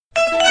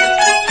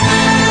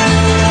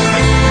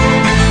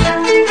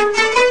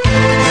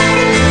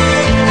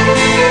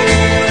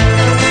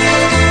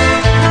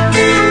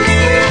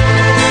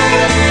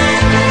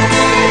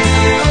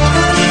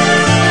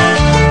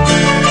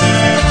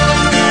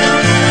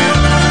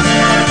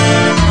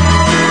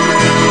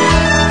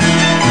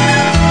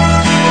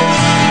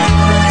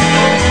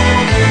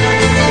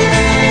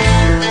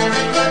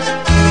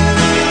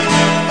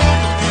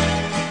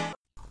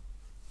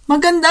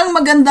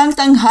Magandang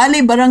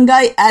tanghali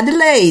Barangay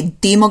Adelaide,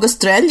 Timog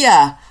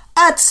Australia,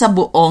 at sa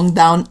buong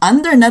Down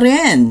Under na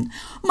rin.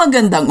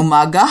 Magandang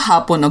umaga,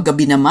 hapon o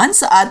gabi naman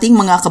sa ating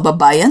mga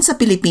kababayan sa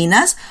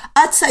Pilipinas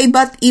at sa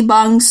iba't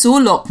ibang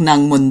sulok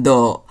ng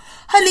mundo.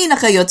 Halina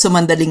kayo't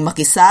sumandaling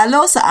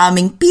makisalo sa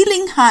aming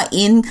piling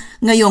hain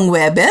ngayong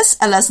Huwebes,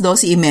 alas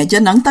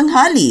 12:30 ng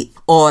tanghali.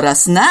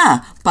 Oras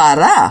na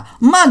para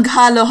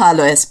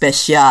maghalo-halo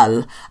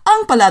espesyal.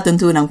 Ang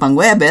palatuntunang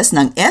pang-Huwebes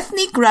ng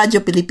Ethnic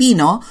Radio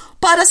Pilipino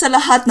para sa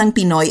lahat ng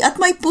Pinoy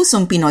at may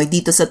pusong Pinoy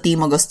dito sa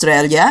Timog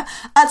Australia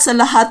at sa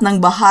lahat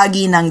ng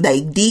bahagi ng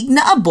daigdig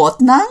na abot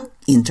ng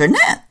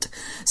Internet.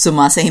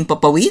 Sumasahing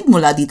papawid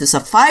mula dito sa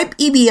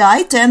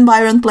 5EBI 10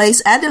 Byron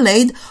Place,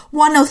 Adelaide,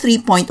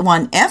 103.1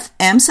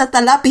 FM sa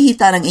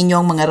talapihitan ng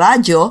inyong mga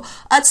radyo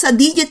at sa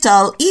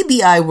digital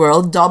EBI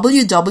World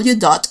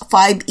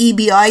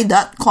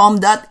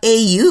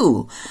www.5ebi.com.au.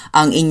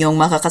 Ang inyong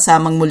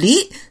makakasamang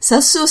muli sa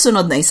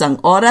susunod na isang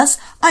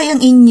oras ay ang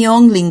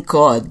inyong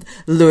lingkod,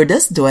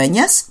 Lourdes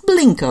Dueñas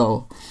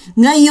Blinco.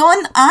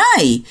 Ngayon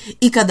ay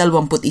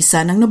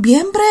ika-21 ng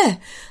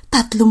Nobyembre.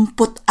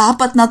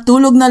 34 na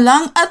tulog na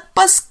lang at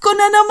Pasko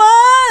na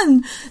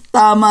naman!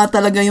 Tama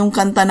talaga yung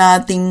kanta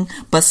nating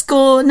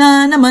Pasko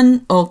na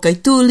naman o kay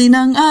tuli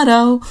ng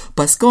araw.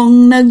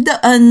 Paskong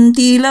nagdaan,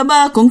 tila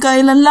ba kung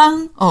kailan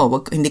lang?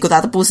 Hindi ko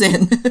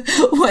tatapusin.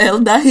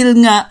 Well, dahil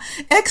nga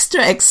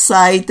extra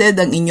excited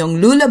ang inyong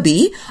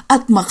lulabi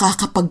at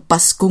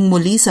makakapagpaskong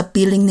muli sa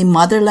piling ni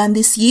Motherland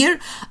this year,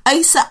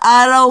 ay sa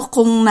araw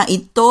kong na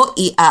ito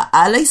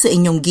iaalay sa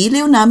inyong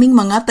giliw naming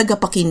mga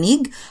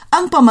tagapakinig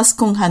ang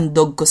pamaskong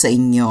handog ko sa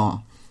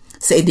inyo.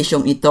 Sa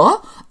edisyong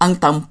ito, ang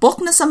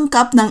tampok na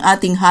sangkap ng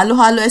ating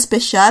halo-halo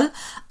espesyal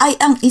ay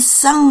ang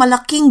isang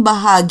malaking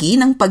bahagi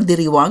ng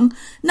pagdiriwang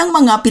ng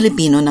mga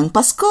Pilipino ng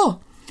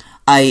Pasko.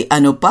 Ay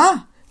ano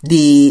pa?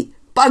 Di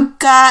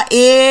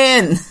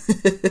pagkain!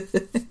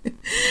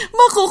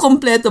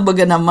 Makukumpleto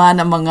baga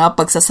naman ang mga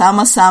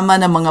pagsasama-sama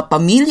ng mga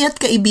pamilya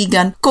at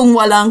kaibigan kung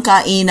walang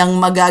kainang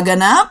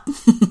magaganap?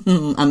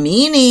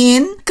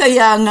 Aminin!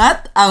 Kaya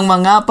nga't ang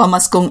mga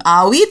pamaskong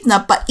awit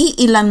na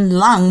paiilan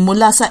lang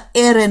mula sa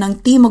ere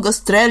ng Timog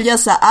Australia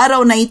sa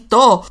araw na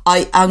ito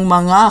ay ang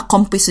mga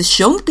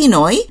komposisyong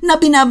Pinoy na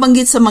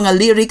binabanggit sa mga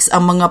lyrics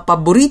ang mga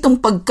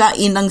paboritong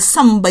pagkain ng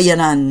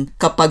sambayanan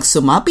kapag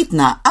sumapit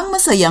na ang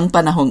masayang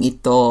panahong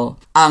ito.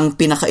 Ang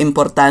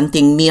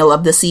pinakaimportanting meal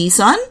of the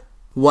season?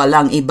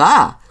 Walang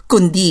iba,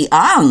 kundi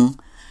ang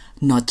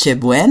Noche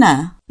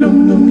Buena.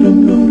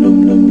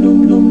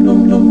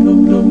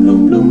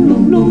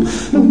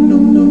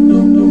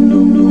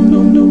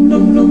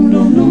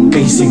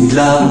 Kay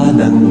sigla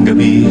ng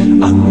gabi,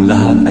 ang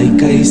lahat ay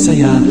kay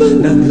saya.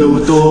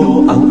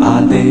 Nagluto ang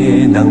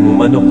ate ng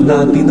manok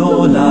na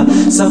tinola.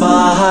 Sa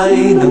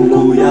bahay ng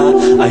kuya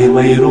ay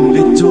mayroong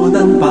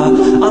litsunan pa.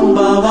 Ang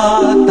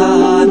bawat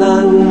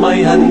tahanan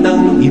may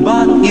handang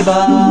iba't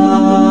iba.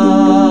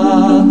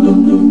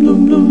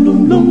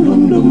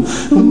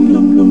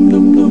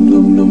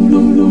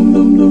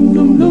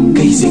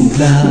 Kay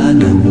sigla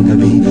ng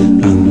gabi,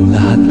 ang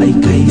lahat ay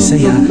kay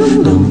saya.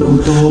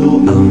 Nagluto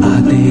ang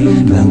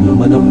ate ng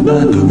manok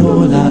na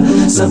tinola.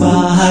 Sa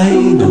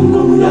bahay ng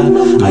kuya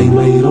ay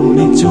mayroong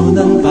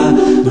litsunan pa.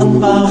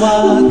 Ang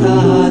bawat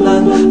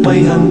tahanan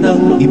may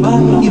handang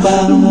ibang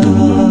iba.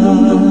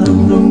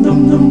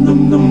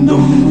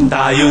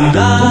 Tayo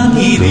na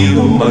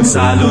giliw,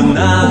 magsalo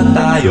na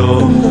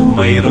tayo.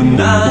 Mayroon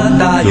na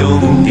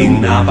tayong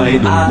tinapay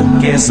at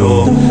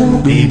keso.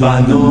 Di ba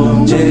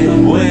Noche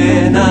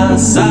Buena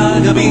sa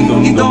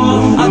gabing ito?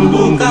 Ang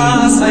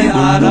bukas ay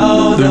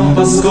araw ng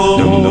Pasko.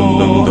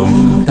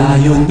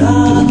 Tayo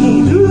na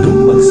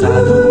giliw,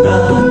 magsalo na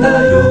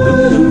tayo.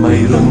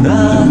 Mayroon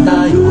na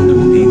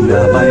tayong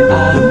tinapay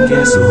at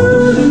keso.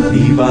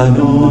 Di ba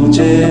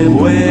Noche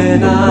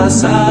Buena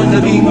sa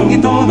gabing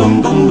ito?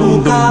 Ang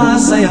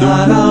bukas ay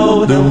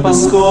araw ng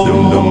Pasko.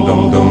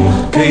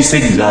 Kay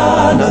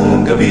sigla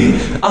ng gabi,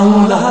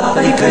 ang lahat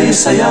ay kay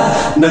saya.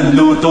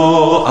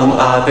 Nagluto ang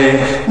ate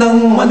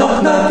ng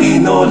manok na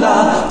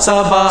tinola.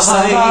 Sa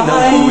bahay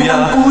ng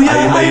kuya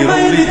ay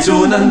mayroong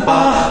litsunan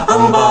pa.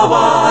 Ang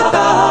bawat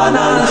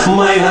tahanan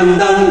may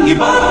handang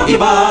iba't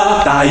iba.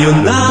 Tayo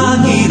na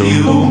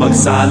giliw,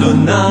 magsalo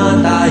na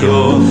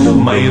tayo.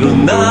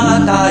 Mayroon na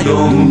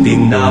tayong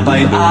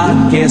tinapay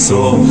at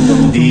keso.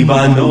 Di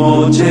ba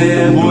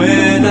Noche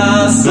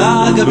Buena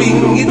sa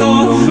gabing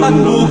ito? At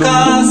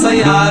bukas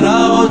ay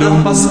araw ng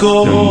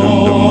Pasko.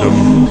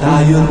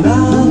 Tayo na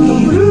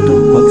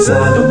giliw,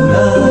 magsalo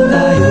na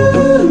tayo.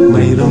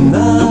 Mayroon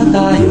na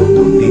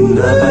tayong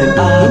tinapay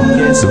at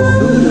keso.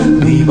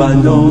 Di ba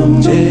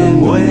Noche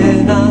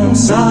Buena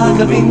sa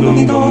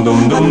gabing ito?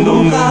 At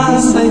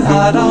bukas ay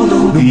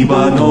araw. Di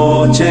ba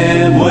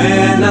Noche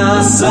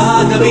Buena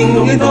sa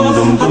gabing ito?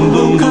 At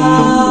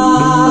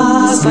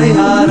bukas ay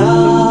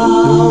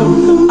araw.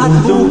 At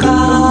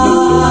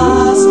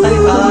bukas ay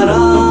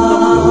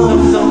araw.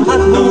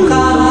 At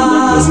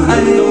bukas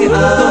ay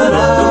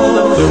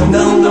araw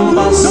ng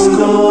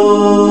Pasko.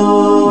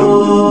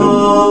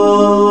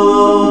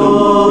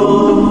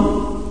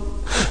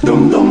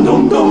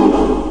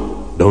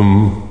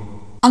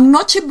 Ang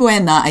Noche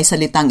Buena ay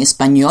salitang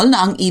Espanyol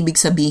na ang ibig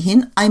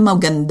sabihin ay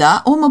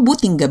maganda o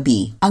mabuting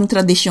gabi. Ang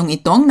tradisyong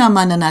itong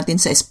namana natin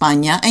sa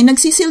Espanya ay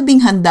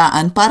nagsisilbing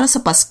handaan para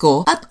sa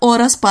Pasko at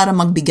oras para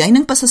magbigay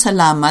ng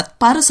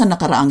pasasalamat para sa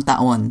nakaraang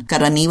taon.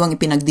 Karaniwang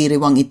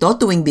ipinagdiriwang ito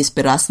tuwing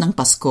bisperas ng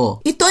Pasko.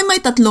 Ito ay may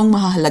tatlong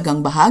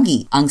mahahalagang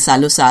bahagi: ang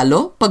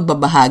salo-salo,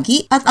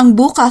 pagbabahagi, at ang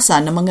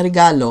bukasan ng mga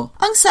regalo.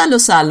 Ang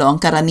salo-salo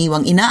ang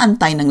karaniwang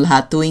inaantay ng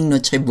lahat tuwing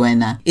Noche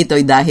Buena. Ito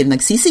ay dahil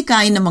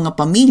nagsisikain ng mga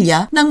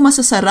pamilya ng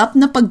masasarap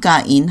na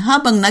pagkain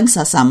habang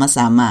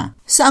nagsasama-sama.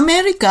 Sa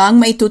Amerika, ang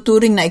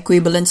maituturing na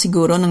equivalent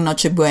siguro ng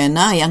Noche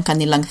Buena ay ang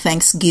kanilang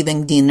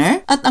Thanksgiving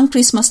dinner at ang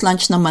Christmas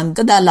lunch naman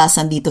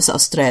kadalasan dito sa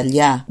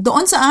Australia.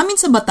 Doon sa amin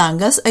sa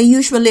Batangas ay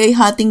usually ay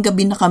hating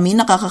gabi na kami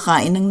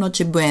nakakakain ng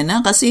Noche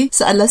Buena kasi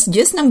sa alas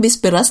 10 ng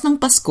bisperas ng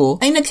Pasko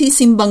ay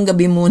nagsisimbang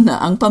gabi muna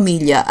ang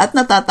pamilya at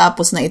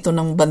natatapos na ito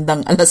ng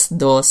bandang alas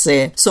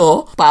 12.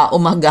 So,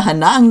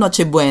 paumagahan na ang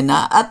Noche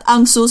Buena at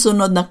ang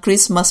susunod na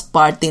Christmas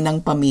party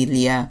ng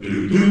pamilya.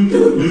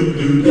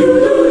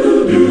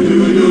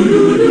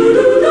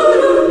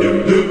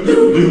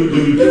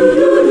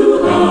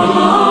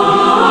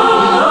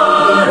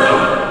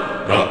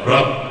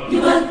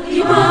 Iba't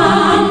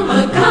ibang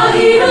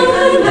pagkain ang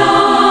handa,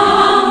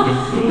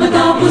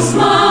 matapos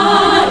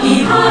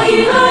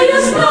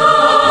maihain-ayos na,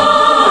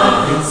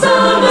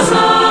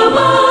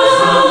 sama-sama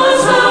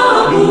sa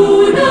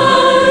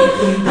hapunan,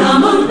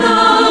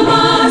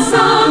 tamang-tama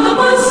sa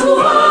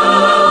kapaskuhan.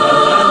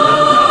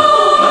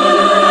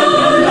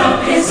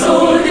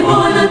 Queso de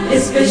bola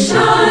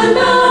espesyal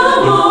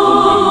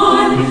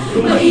naman,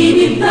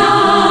 mainit na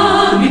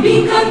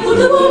bibingkat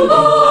puto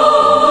bumbong.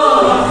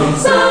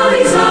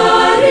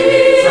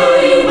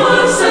 Sari-sari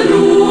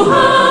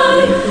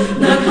masaluhan,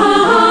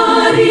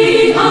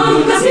 naghahari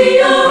ang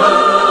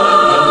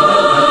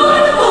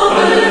kasiyahan. Oh,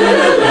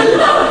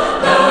 la-la-la-la-la,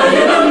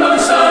 tayo nang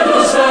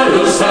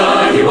magsalo-salo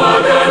sa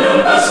hiwaga ng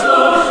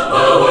Pasko.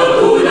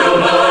 Bawat ulam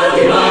at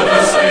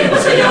himagas ay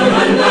masayang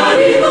handa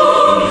rito.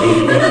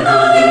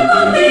 Natatanging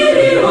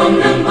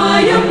pagdiriwang ng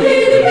bayang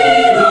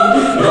Pilipino.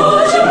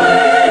 Noche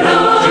Buena,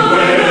 Noche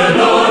Buena,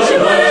 Noche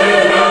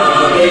Buena,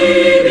 ang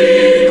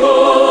ibig ko.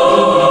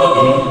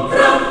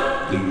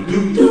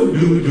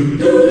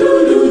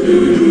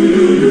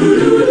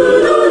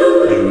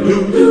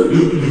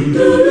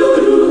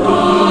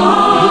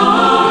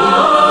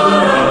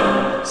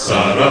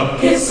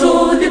 Sarap.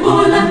 Queso de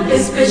bola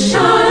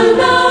espesyal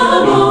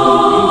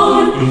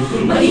naman,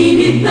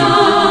 mainit na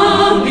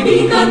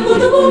bibingkat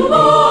puto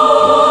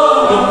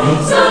bumbong.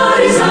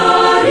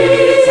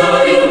 Sari-sari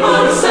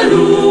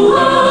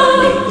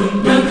magsaluhan,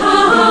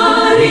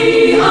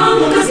 naghahari ang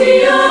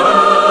kasiyahan.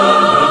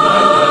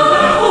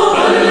 Oh,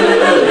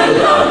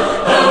 la-la-la-la-la,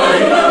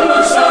 tayo nang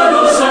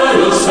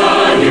magsalo-salo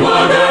sa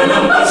hiwaga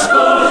ng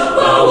Pasko.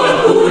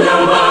 Bawat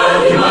ulam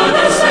at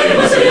himagas ay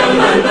masayang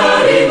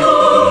handa rito.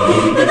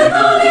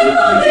 Natatanging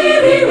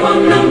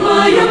pagdiriwang ng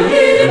bayang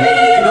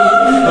Pilipino.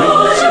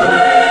 Noche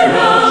Buena,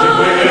 Noche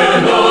Buena,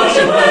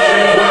 Noche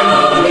Buena,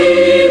 ang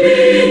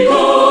ibig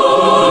ko.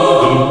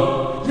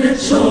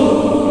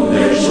 Lechon,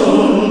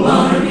 lechon,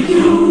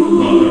 barbecue,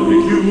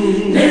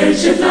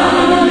 leche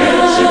flan,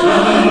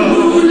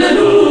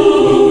 bulalo,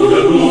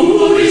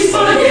 uri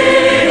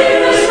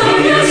spaghetti,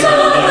 lasagna sa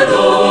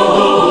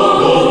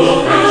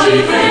adobo,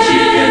 fried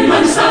chicken,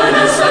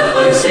 mansanas at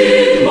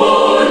pansit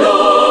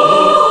molo.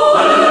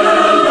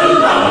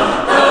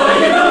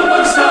 Tayo nang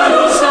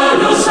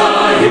magsalo-salo sa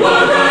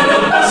hiwaga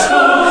ng Pasko.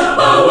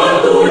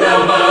 Bawat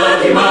ulam at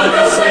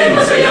himagas ay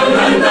masayang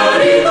handa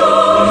rito.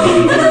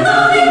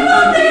 Natatanging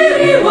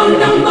pagdiriwang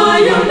ng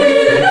bayang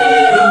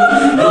Pilipino.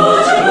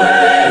 Noche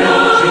Buena,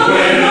 Noche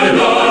Buena,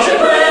 Noche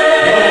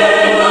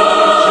Buena,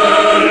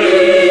 ang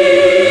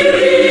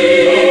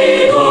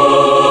ibig ko.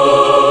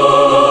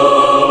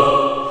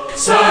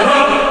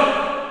 Sarap!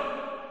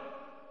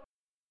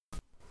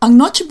 Ang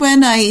Noche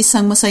Buena ay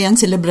isang masayang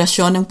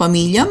selebrasyon ng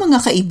pamilya,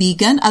 mga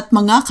kaibigan at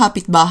mga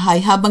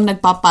kapitbahay habang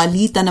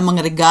nagpapalitan ng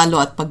mga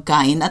regalo at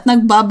pagkain at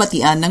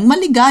nagbabatian ng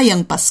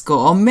maligayang Pasko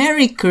o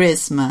Merry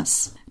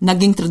Christmas.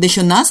 Naging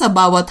tradisyon na sa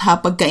bawat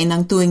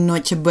hapagkainan tuwing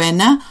Noche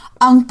Buena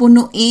ang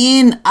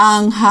punuin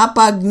ang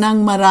hapag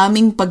ng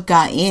maraming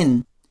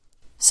pagkain.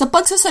 Sa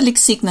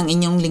pagsasaliksik ng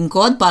inyong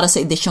lingkod para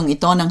sa edisyong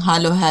ito ng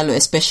Halo-Halo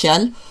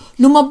Espesyal,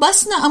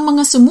 lumabas na ang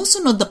mga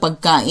sumusunod na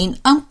pagkain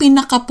ang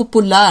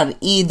pinakapopular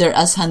either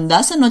as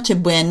handa sa Noche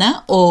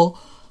Buena o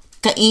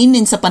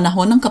kainin sa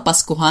panahon ng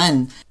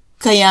Kapaskuhan.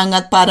 Kaya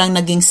nga't parang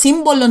naging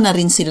simbolo na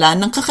rin sila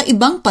ng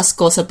kakaibang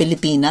Pasko sa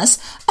Pilipinas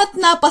at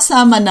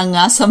napasama na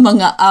nga sa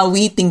mga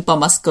awiting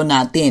pamasko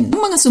natin. Ang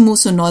mga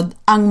sumusunod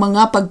ang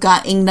mga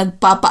pagkaing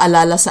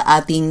nagpapaalala sa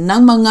ating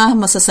ng mga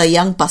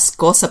masasayang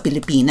Pasko sa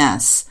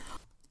Pilipinas.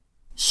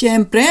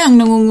 Siyempre, ang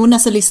nangunguna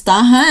sa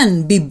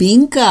listahan,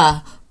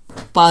 bibingka,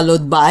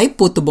 followed by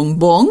puto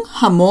bongbong,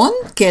 hamon,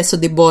 queso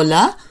de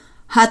bola,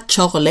 hot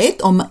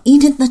chocolate o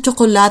mainit na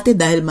tsokolate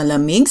dahil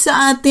malamig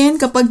sa atin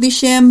kapag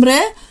Disyembre,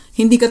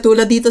 hindi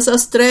katulad dito sa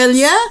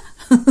Australia.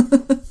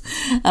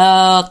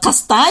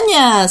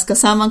 Kastanyas,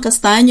 kasamang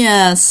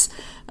kastanyas,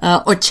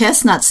 or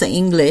chestnut sa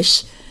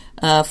English,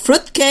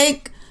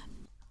 fruitcake,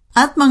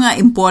 at mga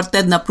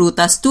imported na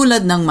prutas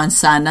tulad ng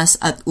mansanas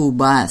at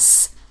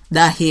ubas.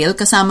 Dahil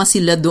kasama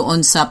sila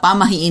doon sa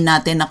pamahiin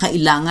natin na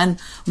kailangan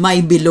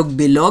may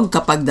bilog-bilog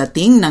kapag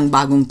dating ng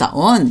bagong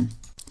taon.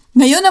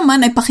 Ngayon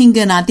naman ay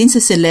pakinggan natin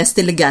si Celeste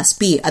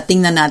Legaspi at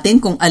tingnan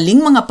natin kung aling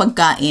mga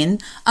pagkain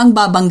ang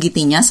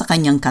babanggitin niya sa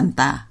kanyang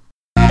kanta.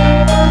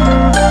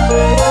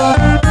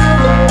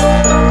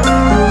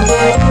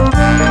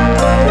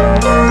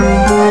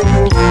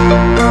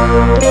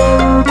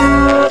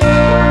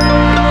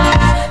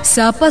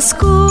 Sa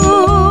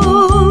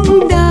Paskong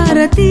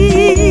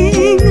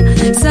darating,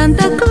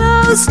 Santa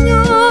Claus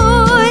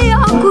nyo'y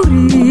ako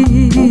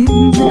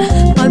rin,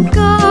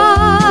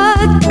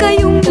 pagkat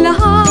kayong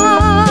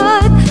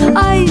lahat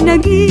ay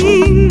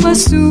naging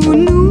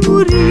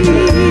masunurin.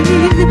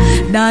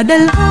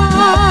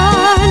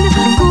 Dadalhan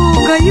ko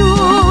kayo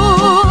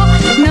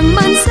ng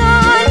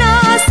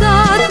mansanas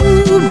at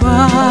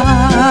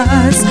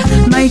ubas,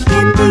 may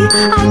candy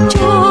at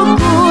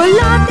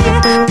tsokolate,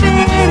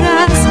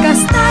 peras,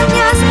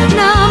 kastanyas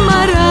na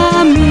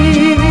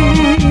marami.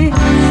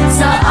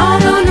 Sa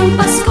araw ng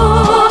Pasko,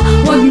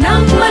 huwag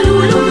nang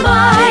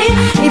malulumbay,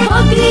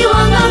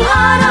 ipagdiwang ang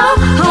araw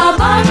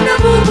habang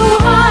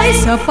nabubuhay.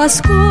 Sa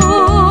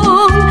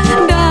Paskong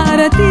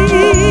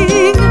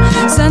darating,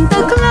 Santa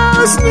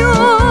Claus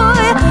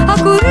nyo'y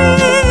ako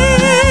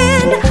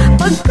rin,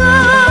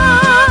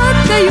 pagkat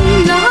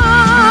kayong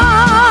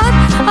lahat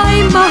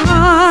ay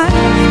mahal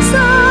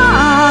sa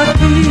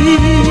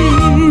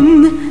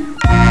akin.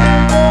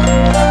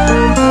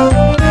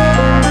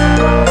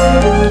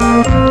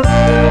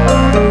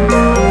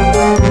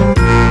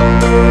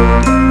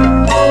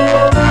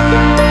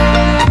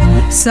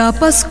 Sa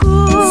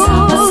Pasko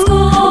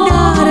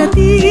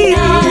darating,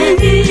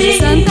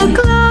 Santa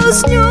Claus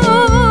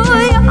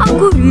nyo'y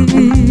ako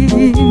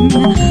rin,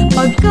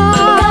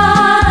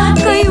 pagkat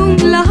kayong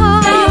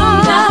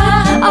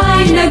lahat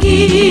ay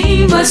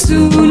naging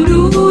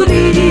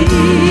masunurin.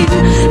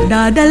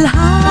 Dadalhan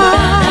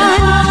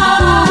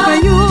ko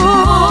kayo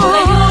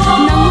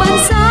ng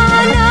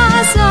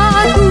mansanas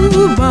at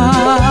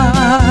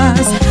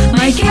ubas,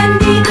 may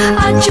candy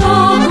at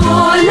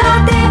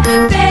tsokolate,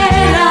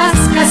 peras,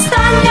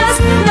 kastanyas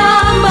na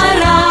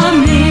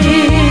marami.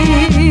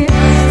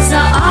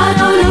 Sa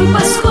araw ng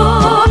Pasko,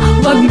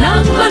 huwag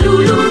nang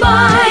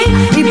malulumbay,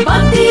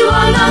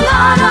 ipagdiwang ang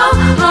araw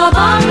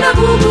habang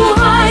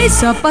nabubuhay.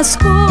 Sa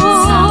Pasko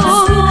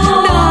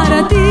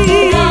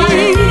darating,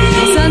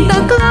 Santa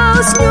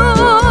Claus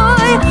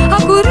nyo'y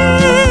ako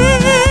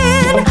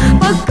rin,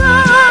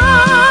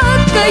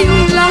 pagkat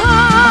kayong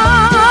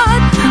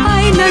lahat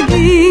ay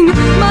naging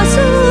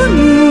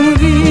masunurin.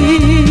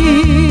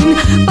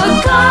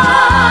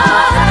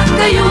 Pagkat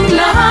kayong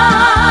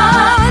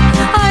lahat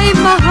ay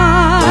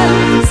mahal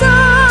sa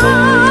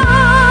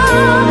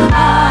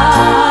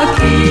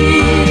akin.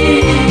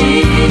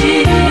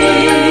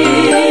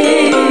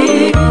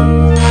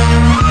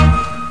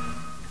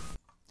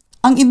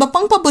 Ang iba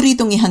pang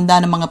paboritong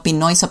ihanda ng mga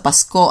Pinoy sa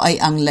Pasko ay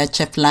ang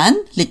leche flan,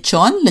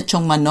 lechon,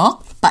 lechong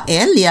manok,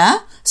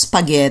 paella,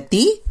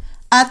 spaghetti,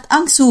 at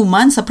ang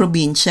suman sa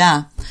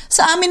probinsya.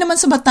 Sa amin naman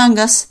sa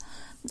Batangas,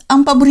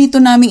 ang paborito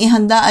naming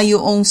ihanda ay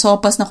yung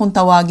sopas na kung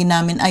tawagin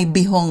namin ay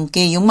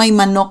bihongke, yung may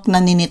manok na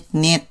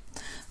ninitnit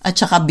at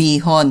saka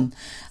bihon.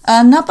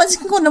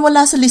 Napansin ko na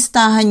wala sa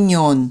listahan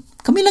yon.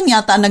 Kami lang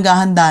yata ang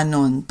naghahanda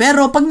nun.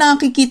 Pero pag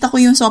nakikita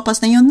ko yung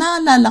sopas na yun,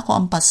 naalala ko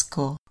ang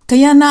Pasko.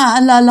 Kaya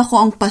naaalala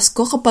ko ang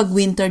Pasko kapag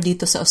winter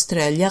dito sa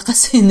Australia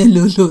kasi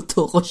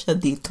niluluto ko siya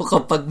dito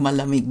kapag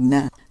malamig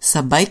na.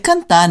 Sabay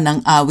kanta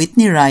ng awit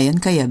ni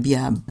Ryan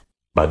Cayabyab.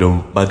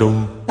 Badum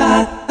badum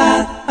ta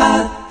ta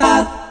ta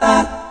ta ta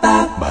ta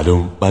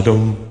badum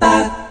badum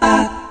ta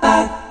ta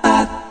ta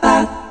ta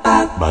ta ta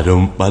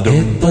badum badum.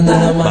 Ito na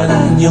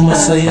naman yung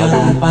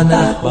masayang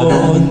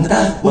panahon,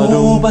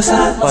 ubas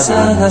at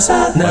pasanas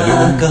na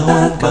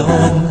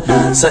kahon-kahon,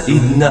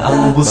 said na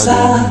ang busa,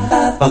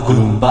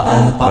 pagumba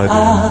ang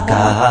paa,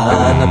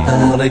 kahanap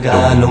ng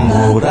regalong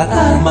mura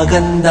at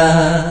maganda.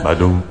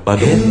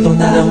 Ito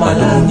na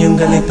naman yung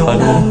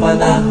ganitong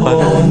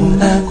panahon,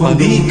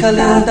 kundi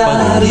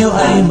kalendaryo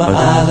ay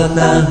maaral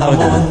na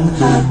hamon.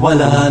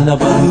 Wala na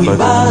bang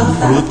iba,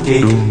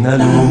 fruitcake na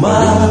luma,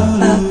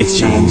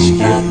 exchange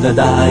gift na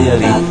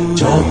diary,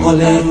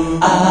 chocolate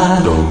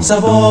at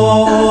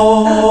sabon.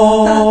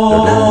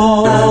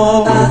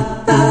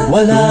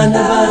 Wala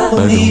na ba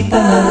kundi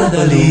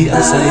panandali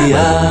ang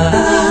saya,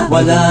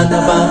 wala na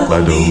ba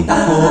kundi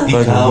ako,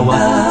 ikaw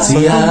at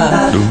siya.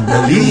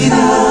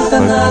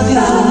 Nalilimutan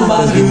natin kung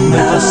bakit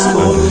may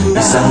Pasko,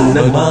 isang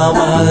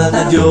nagmamahal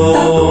na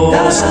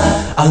Diyos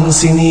ang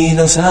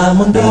sinilang sa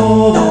mundo.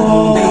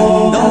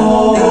 Ding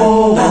dong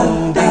ding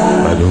dong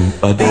ding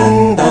dong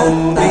ding dong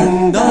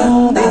ding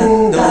dong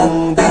ding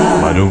dong ding.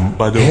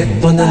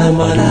 Ito na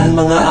naman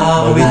mga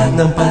awit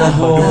ng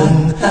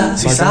panahon.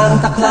 Si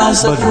Santa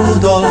Claus at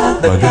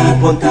Rudolph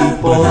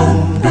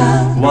nag-ipon-tipon.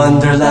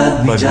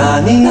 Wonderland ni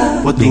Johnny,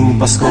 puting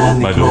Pasko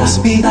ni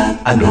Crosby.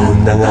 Ano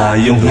na nga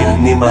yung hit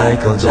ni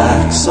Michael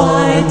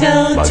Jackson?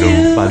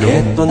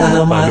 Ito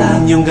na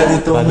naman yung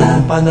ganitong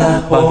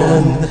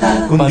panahon.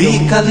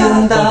 Kundi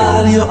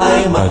kalendaryo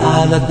ay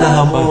maalat na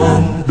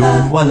hamon.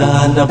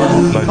 Wala na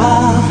bang iba?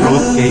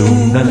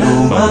 Fruitcake na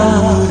luma,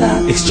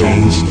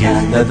 exchange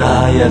gift na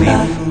diary,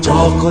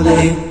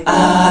 chocolate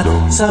at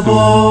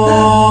sabon.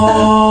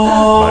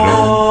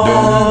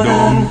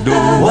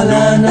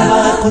 Wala na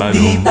ba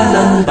kundi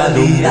palang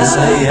bali ang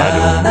saya?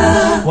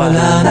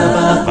 Wala na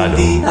ba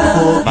kundi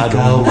ako,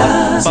 ikaw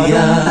at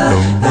siya?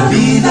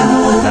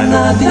 Nalilimutan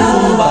natin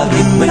kung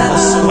bakit may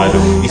Pasko.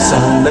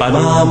 Isang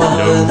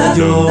nagmamahal na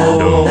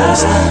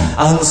Diyos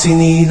ang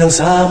sinilang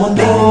sa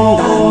mundo.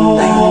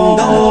 Ding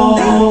dong,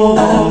 ding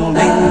dong,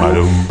 ding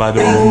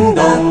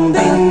dong,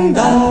 ding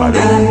dong,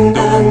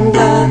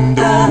 ding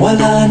dong.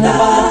 Wala na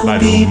ba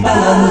kundi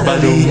palang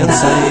bali ang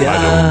saya?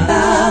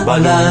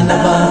 Wala na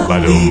ba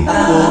kundi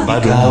ako,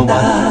 ikaw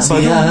at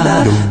siya?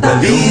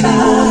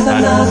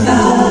 Nalilimutan natin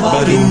kung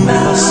bakit may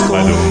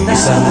Pasko.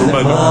 Isang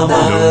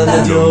nagmamahal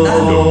na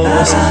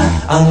Diyos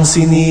ang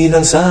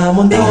sinilang sa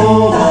mundo.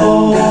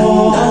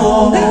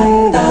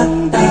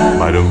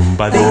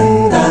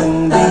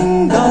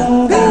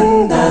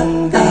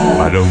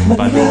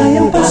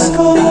 Maligayang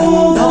Pasko,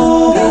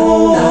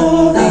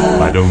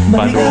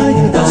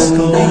 maligayang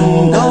Pasko,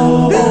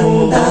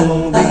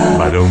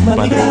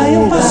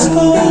 maligayang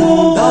Pasko,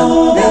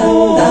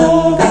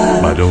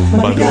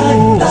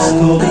 maligayang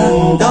Pasko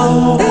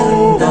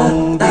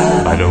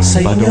sa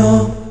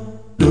inyo.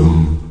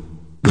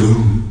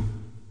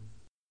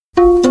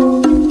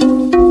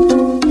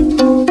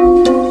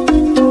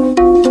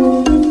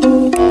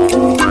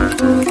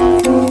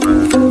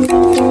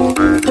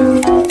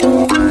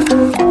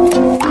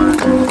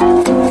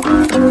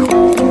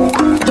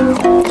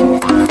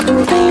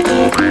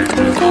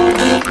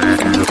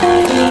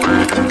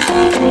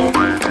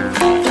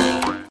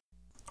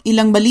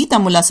 Ilang balita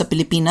mula sa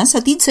Pilipinas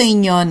hatid sa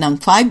inyo ng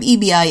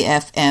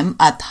 5EBI-FM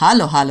at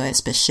Halo Halo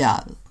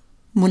Espesyal.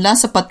 Mula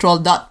sa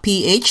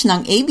patrol.ph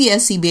ng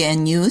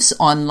ABS-CBN News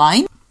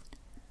Online,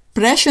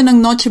 presyo ng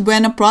Noche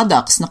Buena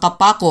products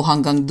nakapako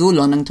hanggang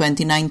dulo ng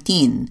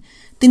 2019.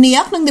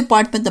 Tiniyak ng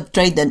Department of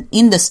Trade and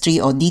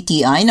Industry o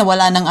DTI na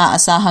wala nang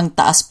aasahang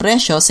taas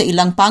presyo sa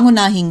ilang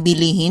pangunahing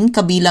bilihin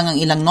kabilang ang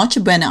ilang Noche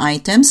Buena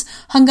items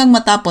hanggang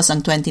matapos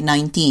ang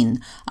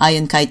 2019.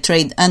 Ayon kay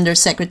Trade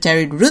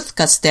Undersecretary Ruth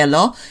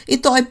Castello,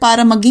 ito ay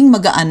para maging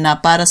magaan na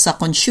para sa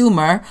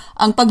consumer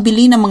ang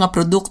pagbili ng mga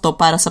produkto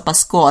para sa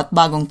Pasko at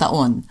Bagong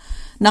Taon.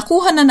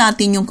 Nakuha na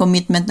natin yung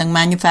commitment ng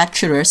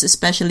manufacturers,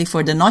 especially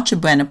for the Noche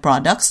Buena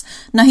products,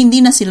 na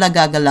hindi na sila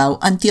gagalaw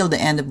until the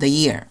end of the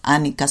year,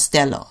 ani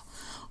Castello.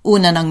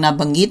 Una nang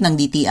nabanggit ng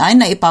DTI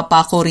na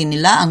ipapako rin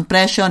nila ang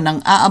presyo ng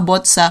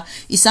aabot sa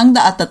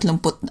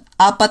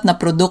 134 na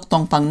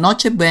produktong pang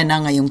Noche Buena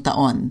ngayong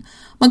taon.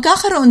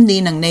 Magkakaroon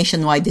din ng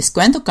nationwide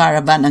diskwento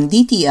caravan ang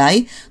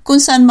DTI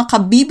kung saan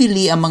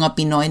makabibili ang mga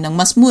Pinoy ng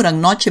mas murang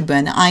Noche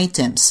Buena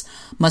items.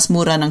 Mas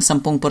mura ng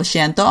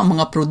 10% ang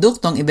mga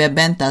produktong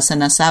ibebenta sa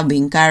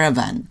nasabing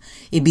caravan.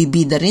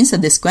 Ibibida rin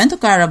sa diskwento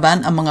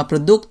caravan ang mga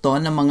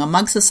produkto ng mga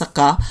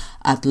magsasaka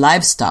at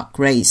livestock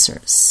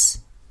raisers.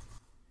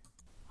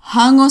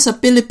 Hango sa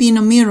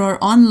Filipino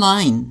Mirror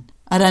Online.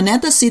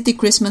 Araneta City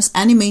Christmas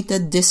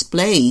Animated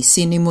Display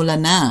sinimula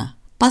na.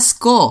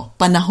 Pasko,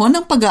 panahon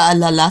ng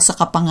pag-aalala sa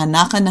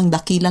kapanganakan ng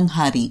dakilang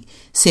hari.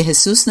 Si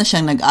Jesus na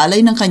siyang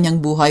nag-alay ng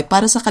kanyang buhay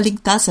para sa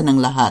kaligtasan ng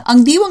lahat.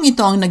 Ang diwang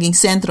ito ang naging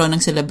sentro ng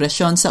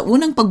selebrasyon sa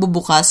unang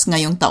pagbubukas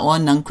ngayong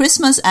taon ng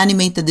Christmas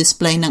Animated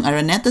Display ng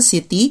Araneta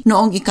City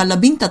noong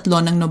 13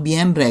 ng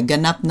Nobyembre,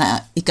 ganap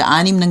na 6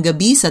 ng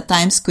gabi sa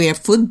Times Square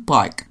Food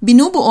Park.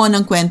 Binubuo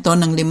ng kwento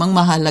ng 5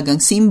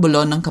 mahalagang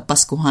simbolo ng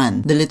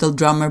Kapaskuhan: The Little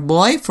Drummer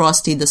Boy,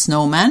 Frosty the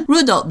Snowman,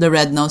 Rudolph the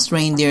Red-Nosed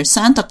Reindeer,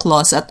 Santa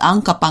Claus at ang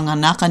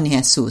kapanganakan ni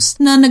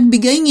Jesus, na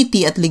nagbigay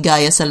ngiti at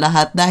ligaya sa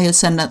lahat dahil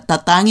sa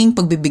natatanging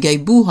pagbibigay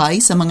buhay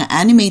sa mga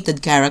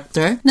animated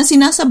character na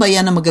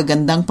sinasabayan ng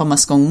magagandang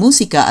pamaskong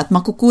musika at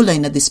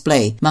makukulay na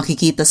display.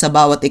 Makikita sa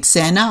bawat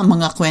eksena ang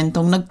mga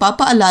kwentong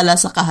nagpapaalala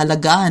sa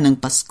kahalagahan ng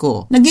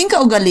Pasko. Naging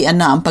kaugalian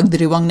na ang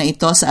pagdiriwang na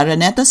ito sa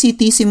Araneta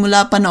City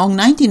simula pa noong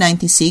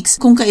 1996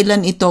 kung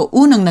kailan ito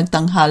unang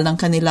nagtanghal ng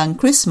kanilang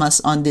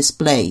Christmas on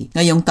Display.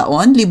 Ngayong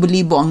taon,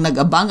 libo-libo ang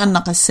nag-abang ang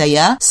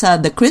nakasaya sa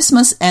The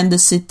Christmas and the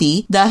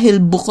City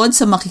dahil bukod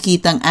sa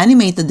makikitang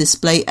animated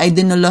display ay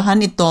dinuluhan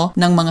ito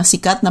ng mga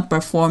sikat na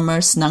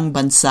performers ng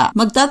bansa.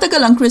 Magtatagal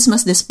ang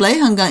Christmas display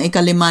hanggang 5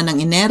 ng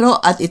Enero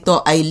at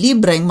ito ay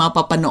libreng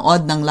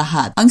mapapanood ng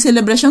lahat. Ang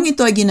selebrasyong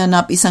ito ay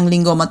ginanap 1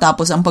 linggo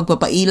matapos ang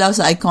pagpapailaw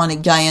sa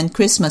iconic giant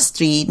Christmas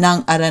tree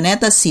ng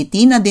Araneta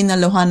City na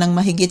dinaluhan ng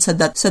mahigit sa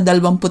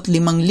 25,000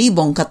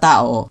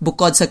 katao.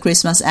 Bukod sa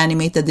Christmas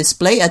animated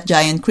display at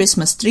giant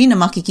Christmas tree na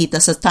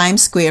makikita sa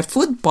Times Square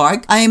Food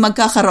Park, ay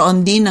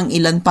magkakaroon din ng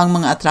ilan pang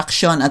mga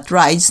atraksyon at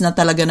rides na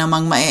talaga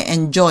namang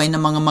ma-enjoy ng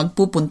mga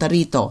magpupunta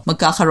rito.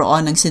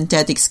 Magkakaroon ng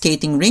synthetic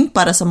skating rink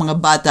para sa mga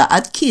bata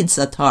at kids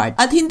at heart.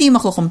 At hindi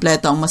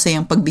makukumpleto ang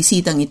masayang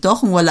pagbisitang ito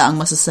kung wala ang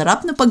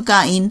masasarap na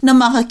pagkain na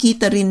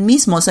makakita rin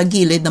mismo sa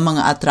gilid ng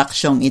mga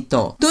atraksyong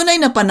ito. Tunay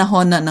na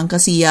panahon na ng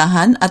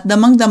kasiyahan at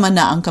damang-dama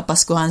na ang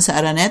Kapaskuhan sa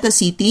Araneta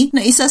City na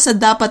isa sa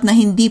dapat na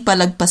hindi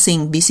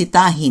palagpasing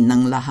bisitahin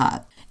ng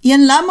lahat.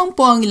 Yan lamang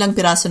po ang ilang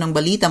piraso ng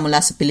balita mula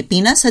sa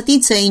Pilipinas,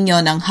 hatid sa inyo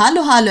ng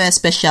Halo-Halo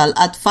Espesyal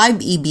at 5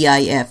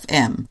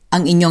 EBI-FM.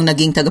 Ang inyong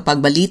naging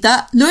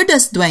tagapagbalita,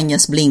 Lourdes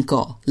Dueñas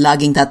Blinco.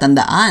 Laging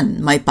tatandaan,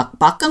 may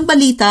pakpak ang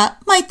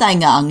balita, may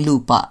tainga ang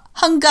lupa.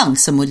 Hanggang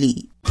sa muli.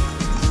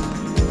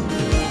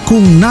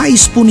 Kung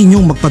nais po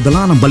ninyong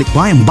magpadala ng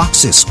balikbayang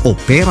boxes o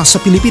pera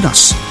sa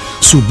Pilipinas,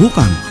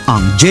 subukan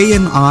ang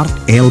JNR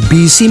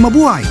LBC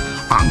Mabuhay,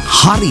 ang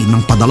hari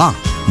ng padala.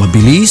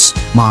 Mabilis,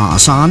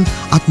 maaasahan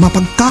at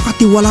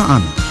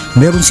mapagkakatiwalaan.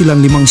 Meron silang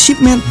 5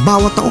 shipment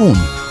bawat taon.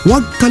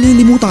 Huwag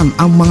kalilimutan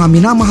ang mga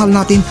minamahal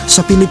natin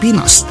sa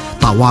Pilipinas.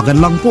 Tawagan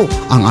lang po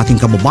ang ating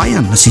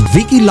kababayan na si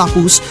Vicky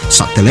Lapus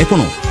sa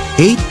telepono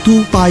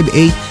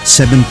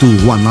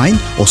 8258-7219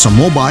 o sa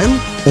mobile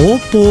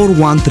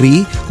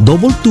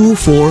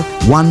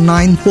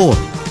 0413-224-194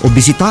 o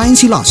bisitahin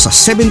sila sa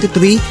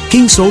 73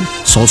 Kings Road,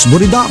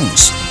 Salisbury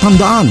Downs.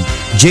 Tandaan,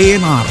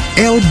 JNR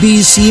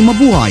LBC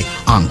Mabuhay,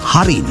 ang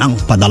hari ng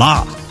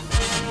padala.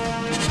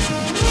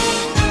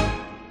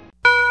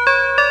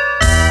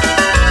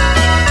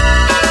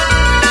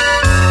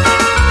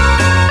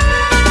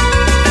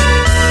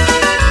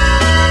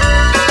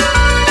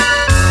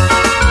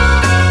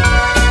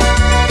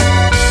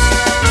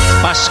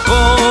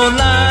 Pasko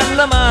na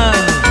naman,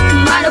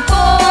 Mano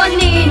po,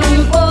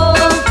 ninong ko,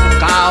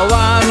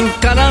 kawan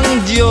ka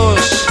ng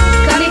Diyos.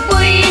 kami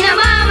po'y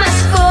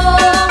namamasko.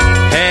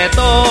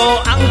 Heto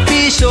ang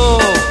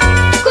piso,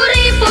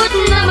 Kuripot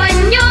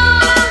naman nyo,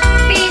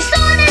 piso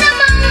na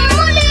namang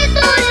muli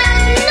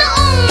tulad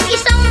noong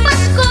isang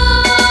Pasko.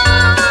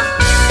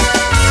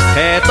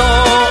 heto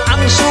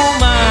ang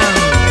suman,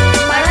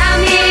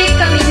 Marami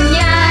kami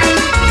niyan,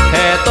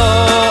 heto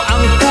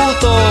ang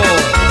puto,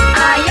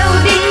 ayaw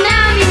din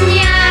namin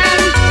yan.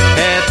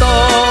 heto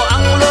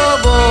ang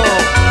lobo.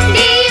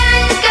 Di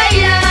yan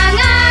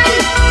kailangan,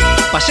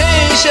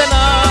 Pasensya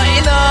na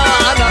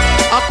inaanak,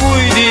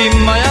 ako'y di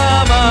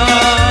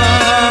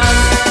mayaman.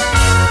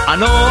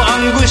 Ano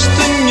ang gusto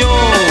nyo?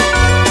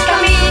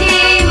 kami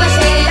di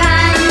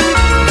maselan.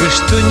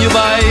 Gusto nyo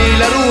ba'y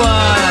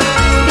laruan?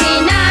 Di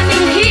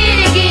namin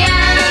hilig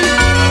yan,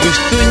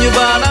 Gusto nyo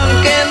ba ng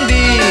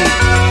candy?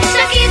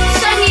 sakit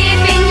sa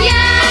ngipin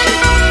yan.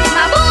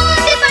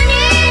 Mabuti pa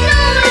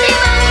ninong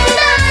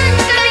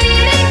 500 kami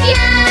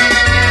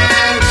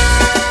bigyan.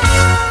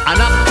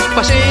 Anak,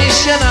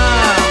 pasensya na,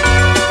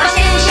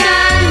 Pasensya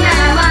na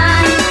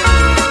naman,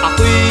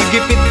 ako'y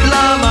gipit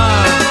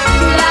lamang.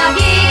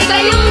 lagi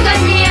kayong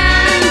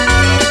ganyan.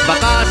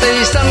 Baka sa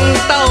isang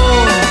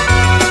taon,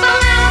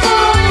 Pangako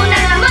na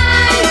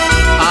naman,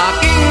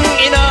 aking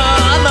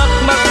inaanak,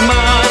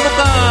 magmano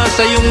ka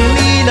sa iyong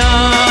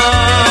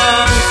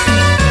ninang.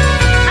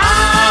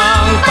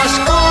 Ang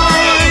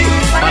Pasko'y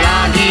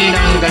palagi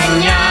ng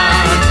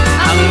ganyan,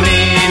 ang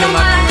ninong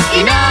at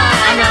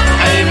inaanak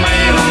ay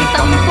mayroong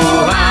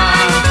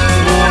tampuhan.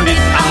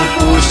 Ngunit ang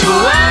puso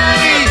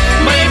ay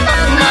may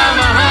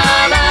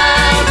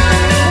pagmamahalan,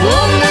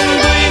 buong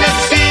mundo'y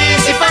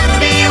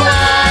nagsisipagdiwang.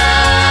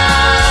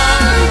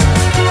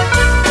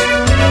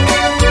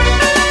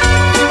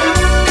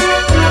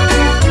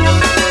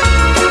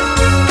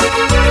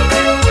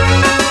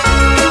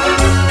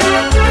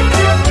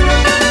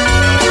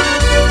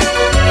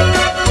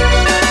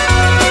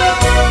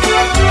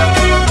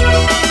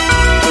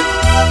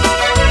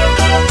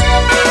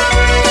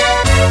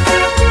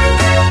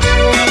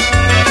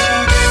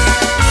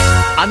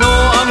 Ano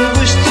ang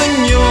gusto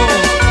nyo?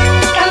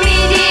 kami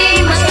di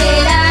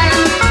maselan.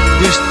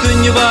 Gusto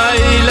nyo ba'y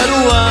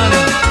laruan?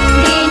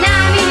 Di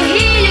namin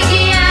hilig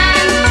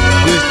yan,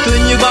 Gusto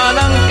nyo ba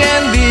ng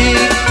candy?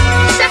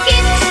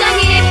 sakit sa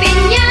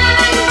ngipin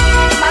yan.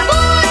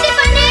 Mabuti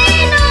pa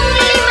ninong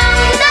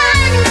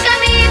 500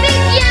 kami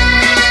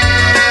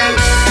bigyan.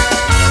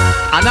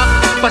 Anak,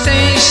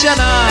 pasensya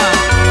na,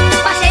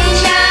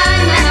 Pasensya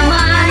na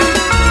naman,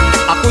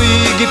 ako'y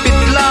gipit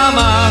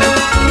lamang.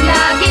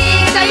 lagi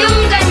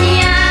kayong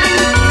ganyan.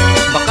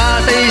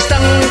 Baka sa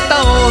isang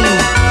taon,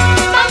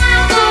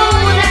 Pangako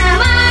na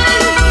naman,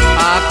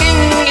 aking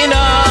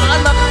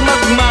inaanak,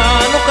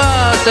 magmano ka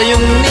sa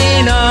iyong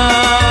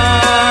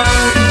ninang.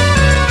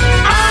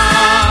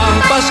 Ang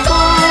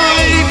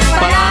Pasko'y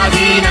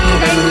palagi ng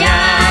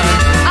ganyan,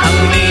 ang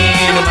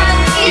ninong at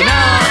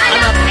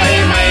inaanak ay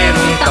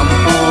mayroong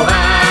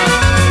tampuhan.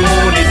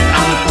 Ngunit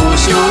ang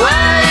puso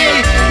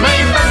ay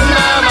may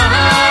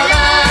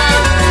pagmamahalan,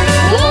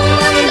 buong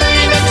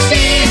mundo'y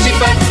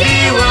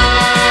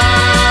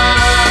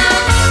nagsisipagdiwang.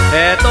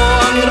 Eto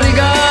ang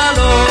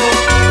regalo,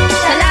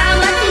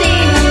 salamat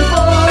ninong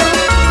ko.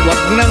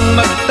 wag nang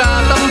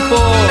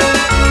magtatampo.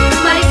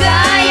 Maligaya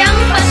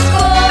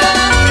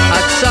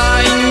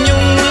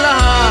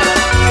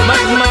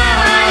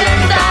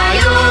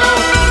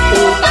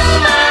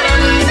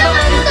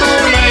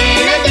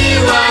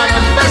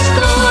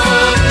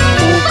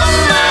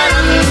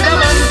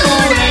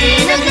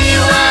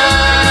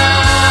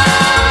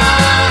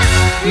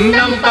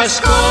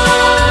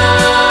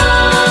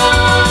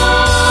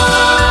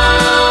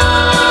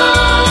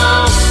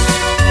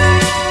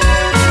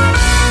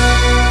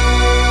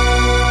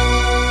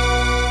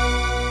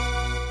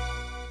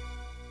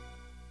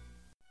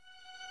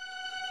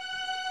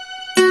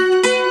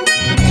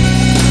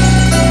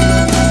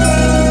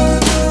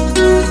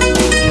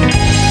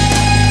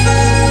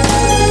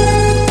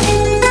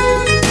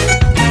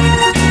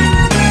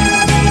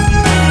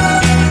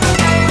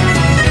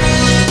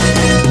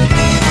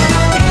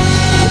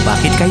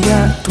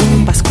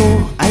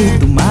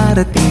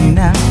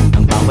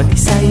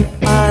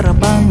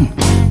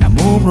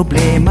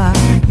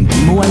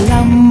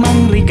walang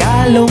mang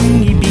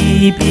regalong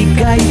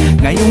ibibigay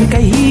ngayong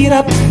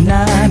kahirap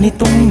na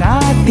nitong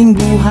ating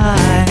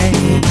buhay.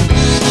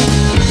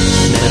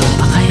 Meron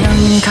pa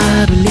kayang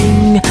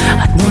karuling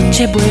at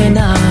Noche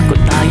Buena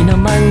kung tayo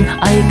naman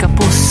ay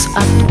kapos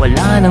at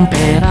wala ng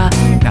pera?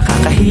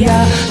 Nakakahiya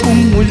kung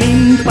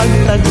muling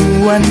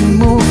pagtaguan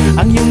mo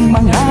ang iyong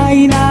mga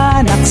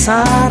inanak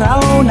sa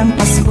araw ng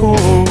Pasko.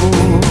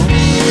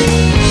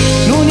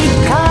 Ngunit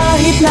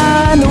kahit na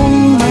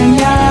anong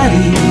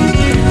mangyari,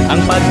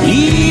 ang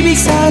pag-ibig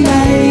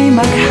sana'y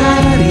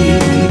maghari.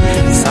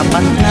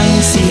 Sapat lang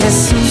si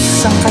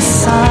Jesus ang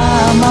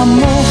kasama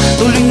mo,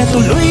 tuloy na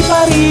tuloy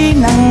pa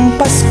rin ang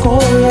Pasko.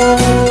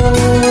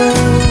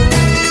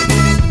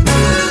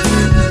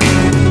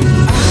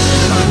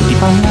 Di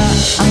pa nga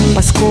ang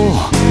Pasko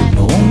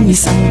noong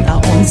isang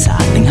taon, sa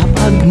ating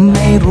hapag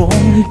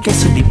mayroong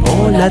keso di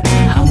bolat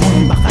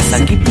hamon. Baka sa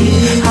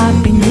gipit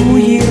Happy New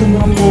Year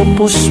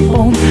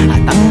mapupuspong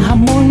at ang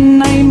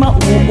hamon ay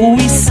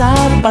mauuwi sa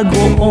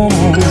pag-uong.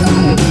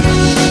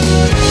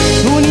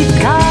 Ngunit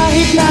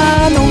kahit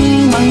na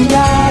anong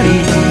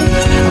mangyari,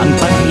 ang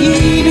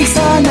pag-ibig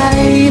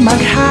sana'y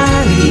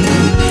maghari.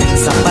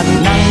 Sapat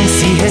lang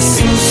si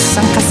Jesus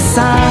ang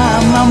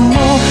kasama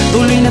mo,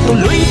 tuloy na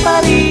tuloy pa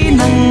rin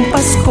ang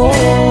Pasko.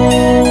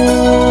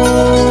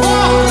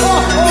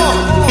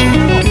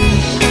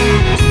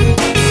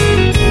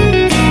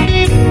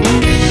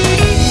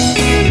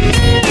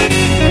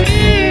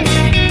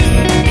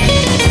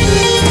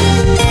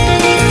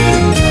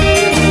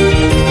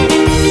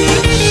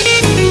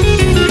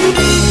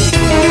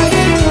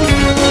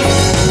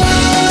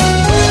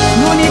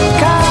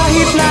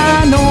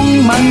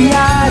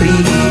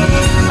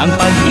 Ang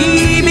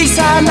pag-ibig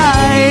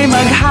sana'y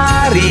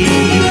maghari.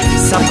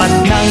 Sapat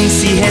lang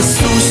si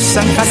Jesus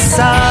ang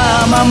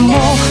kasama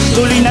mo,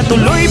 tuloy na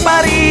tuloy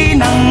pa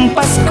rin ang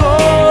Pasko.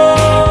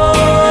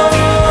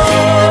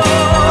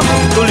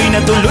 Tuloy na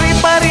tuloy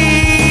pa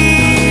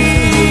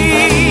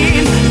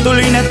rin,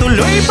 tuloy na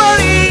tuloy pa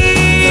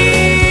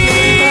rin,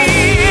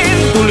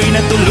 tuloy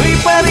na tuloy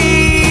pa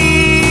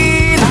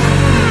rin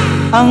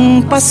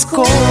ang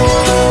Pasko.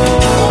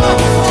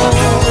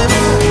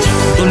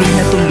 Tuloy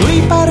na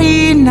tuloy pa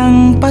rin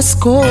ang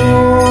Pasko.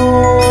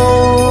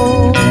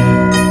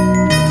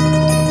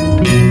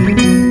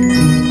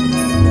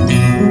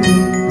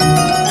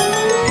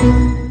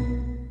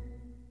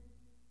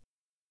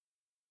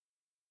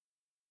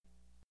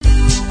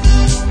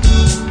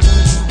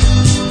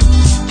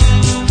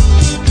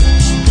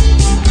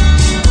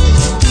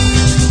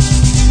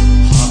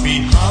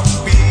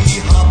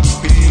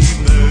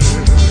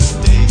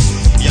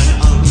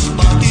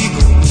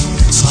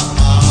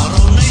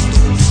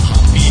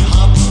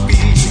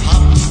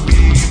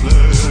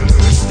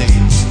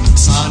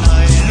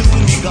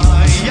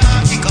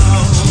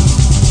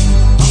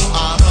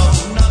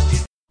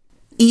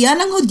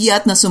 Iyan ang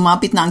hudyat na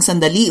sumapit na ang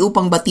sandali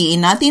upang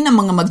batiin natin ang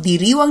mga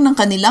magdiriwang ng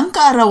kanilang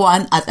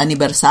kaarawan at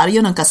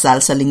anibersaryo ng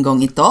kasal sa linggong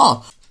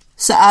ito.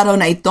 Sa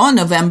araw na ito,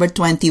 November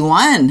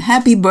 21,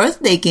 happy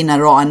birthday kina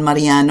Roan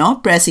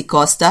Mariano, Presi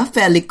Costa,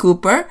 Feli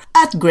Cooper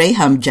at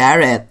Graham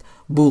Jarrett.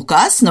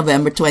 Bukas,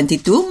 November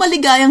 22,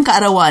 maligayang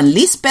kaarawan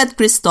Lisbeth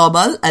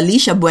Cristobal,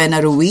 Alicia Buena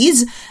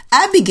Ruiz,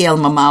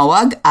 Abigail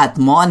Mamawag at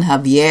Mon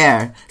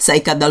Javier. Sa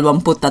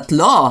ika-23,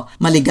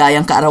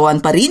 maligayang kaarawan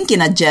pa rin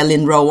kina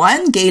Jelyn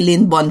Rowan,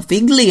 Gaylin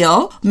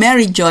Bonfiglio,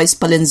 Mary Joyce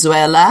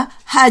Palenzuela,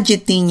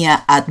 Haji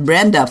Tinya at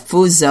Brenda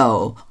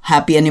Fuzo.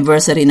 Happy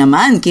anniversary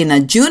naman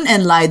kina June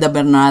and Lyda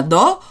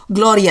Bernardo,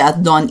 Gloria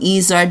at Don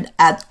Izard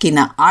at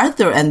kina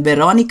Arthur and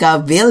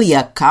Veronica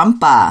Villa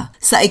Campa.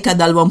 Sa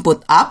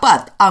ika-24,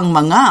 ang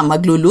mga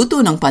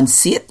magluluto ng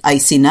pansit ay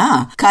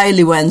sina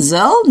Kylie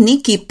Wenzel,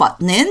 Nikki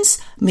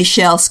Putnins,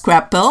 Michelle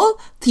Scrapple,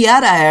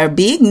 Tiara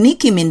Herbig,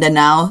 Nikki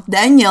Mindanao,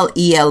 Daniel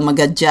E.L.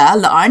 Magadja,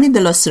 Laarni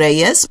de los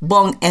Reyes,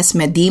 Bong S.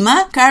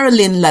 Medima,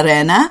 Caroline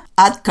Larena,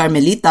 at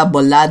Carmelita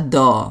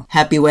Bolado.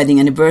 Happy wedding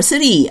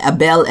anniversary,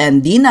 Abel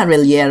and Dina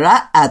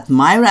Reliera at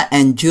Myra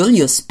and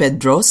Julius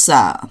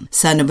Pedrosa.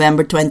 Sa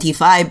November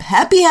 25,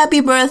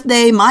 happy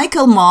birthday,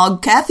 Michael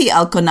Mogg, Kathy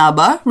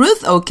Alconaba,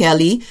 Ruth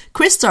O'Kelly,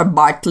 Christopher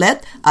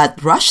Bartlett, at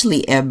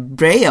Rushley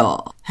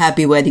Ebreo.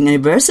 Happy wedding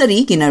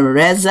anniversary kina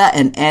Reza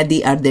and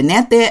Eddie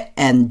Ardenete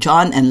and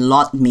John and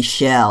Lot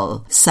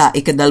Michelle. Sa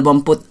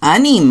ika-26,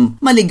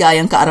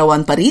 maligayang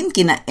kaarawan pa rin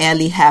kina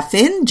Ellie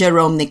Haffin,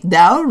 Jerome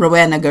Nicdao,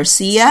 Rowena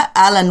Garcia,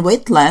 Alan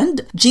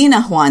Whitland,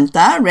 Gina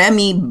Juanta,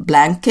 Remy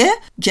Blanque,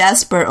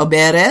 Jasper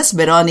Oberes,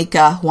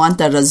 Veronica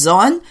Juanta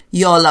Razon,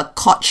 Yola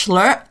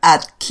Kochler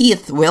at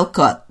Keith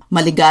Wilcott.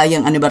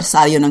 Maligayang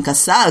anibersaryo ng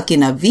kasal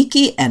kina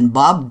Vicky and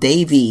Bob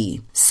Davy.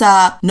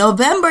 Sa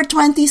November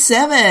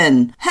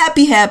 27,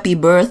 happy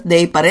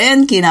birthday pa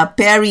rin kina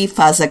Perry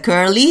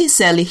Fazacurly,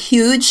 Sally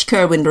Huge,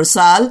 Kerwin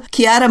Rosal,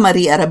 Kiara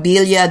Marie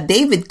Arabilia,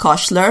 David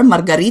Kochler,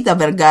 Margarita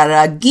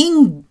Vergara,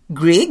 Ging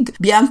Grig,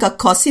 Bianca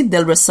Cosid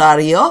del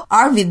Rosario,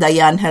 RV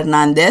Dayan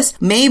Hernandez,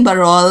 May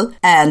Barol,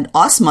 and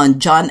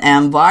Osmond John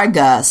M.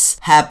 Vargas.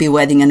 Happy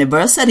wedding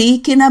anniversary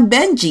kina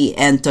Benji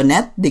and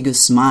Tonette de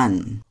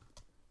Guzman.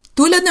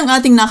 Tulad ng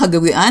ating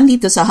nakagawian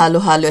dito sa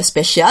Halo-Halo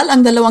Espesyal,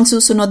 ang dalawang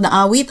susunod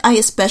na awit ay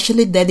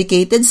especially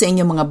dedicated sa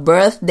inyong mga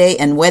birthday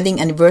and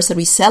wedding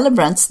anniversary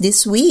celebrants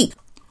this week.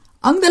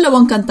 Ang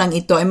dalawang kantang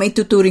ito ay may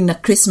tuturing na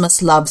Christmas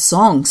love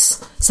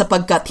songs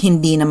sapagkat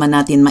hindi naman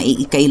natin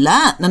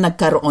maiikaila na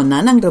nagkaroon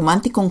na ng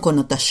romantikong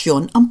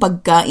konotasyon ang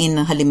pagkain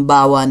ng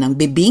halimbawa ng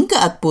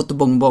bibingka at puto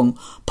bongbong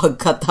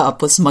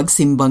pagkatapos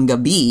magsimbang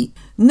gabi.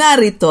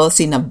 Narito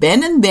sina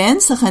Ben and Ben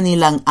sa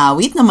kanilang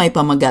awit na may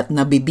pamagat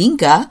na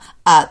bibingka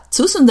at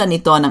susundan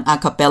ito ng a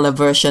cappella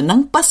version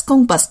ng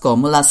Paskong Pasko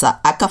mula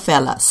sa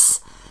Acafellas.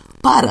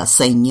 Para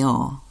sa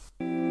inyo.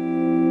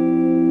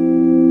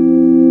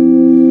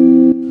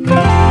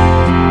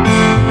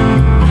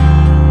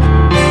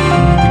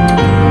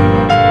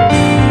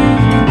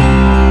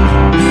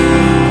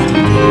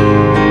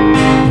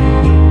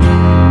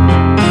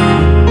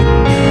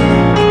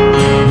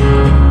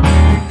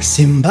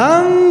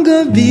 Simbang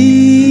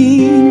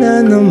gabi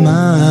na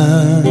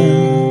naman,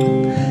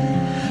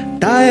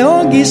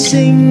 tayo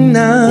gising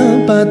na,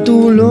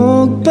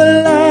 patulog pa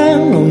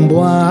lang ang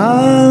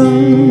buwan.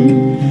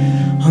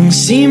 Ang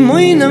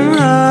simoy ng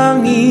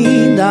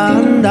hangin,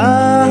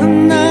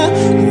 dahan-dahan na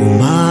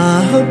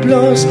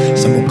humahaplos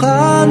sa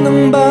mukha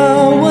ng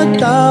bawat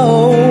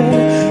tao.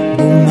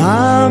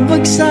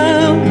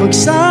 Bumabagsak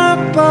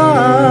pa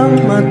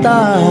ang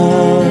mata,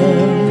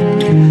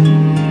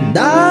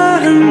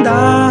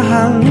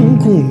 dahan-dahang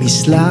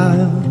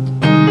kumislap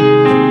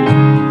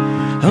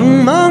ang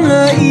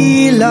mga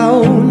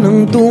ilaw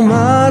ng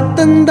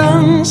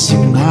tumatandang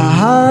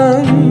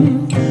simbahan,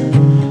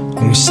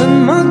 kung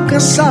saan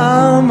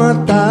magkasama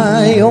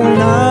tayong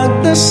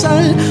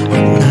nagdasal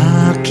at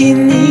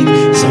nakinig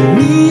sa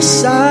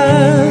misa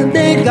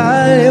de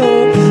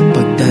Gallo.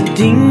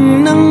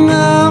 Pagdating ng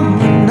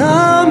ama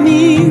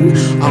namin,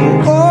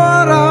 ang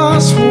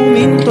oras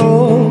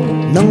huminto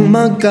ng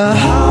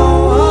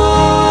magkahawa.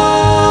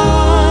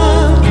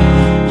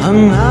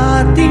 Ang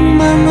ating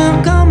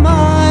mga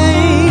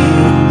kamay,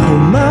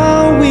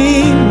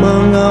 humawing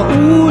mga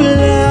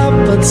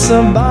ulap at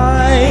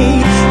sabay,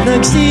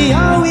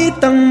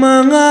 nagsiyawit ang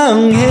mga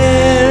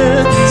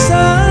anghel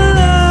sa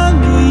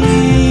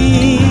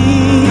langit.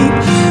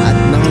 At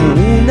nang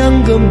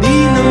unang gabi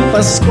ng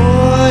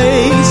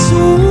Pasko'y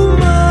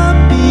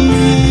sumapit,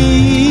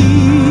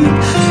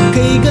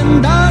 kay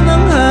ganda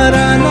ng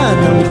harana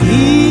ng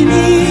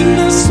tinig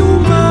na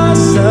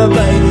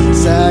sumasabay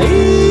sa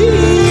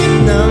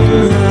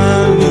ng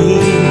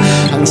hangin.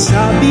 Ang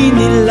sabi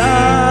nila,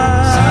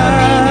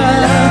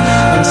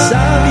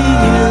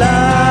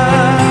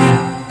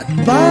 at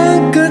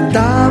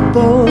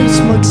pagkatapos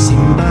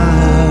magsimba,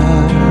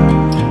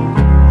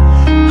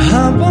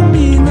 habang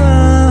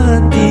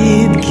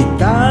hinahatid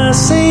kita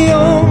sa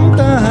iyong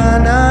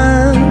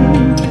tahanan,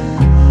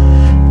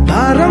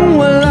 parang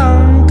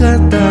walang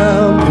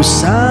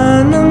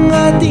katapusan ang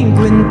ating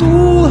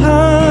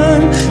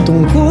kwentuhan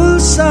tungkol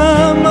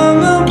sa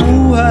mga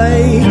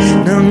buhay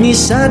ng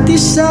isa't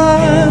isa.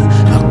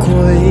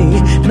 Ako'y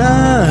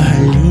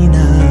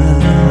nahalina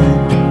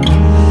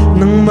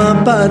nang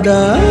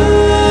mapadaan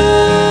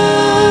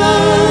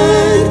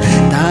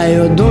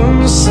tayo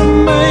dun sa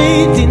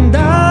may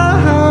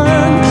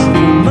tindahan,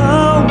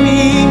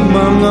 umawing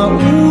mga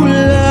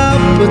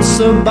ulap at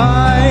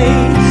sabay,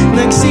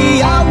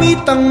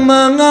 nagsiyawit ang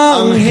mga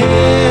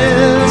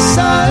anghel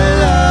sa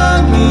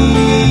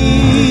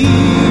langit.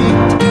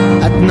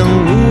 At nang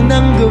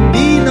unang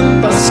gabi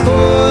ng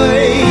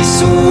Pasko'y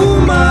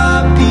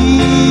sumapit,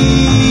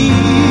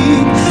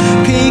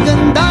 kay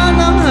ganda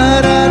ng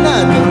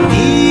harana ng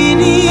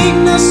tinig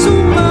na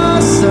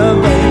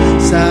sumasabay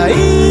sa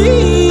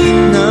ihip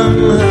ng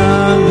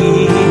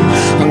hangin.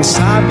 Ang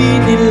sabi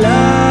nila,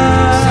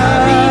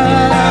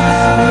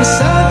 ang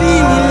sabi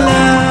nila,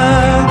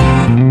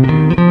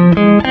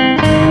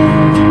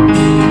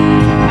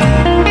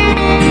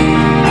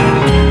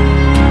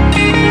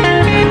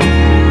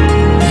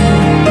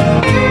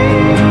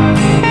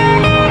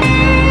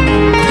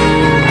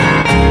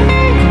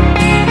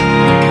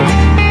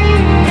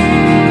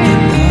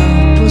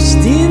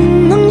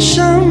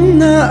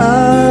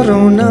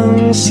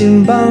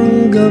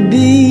 simbang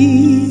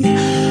gabi,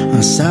 ang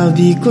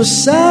sabi ko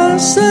sa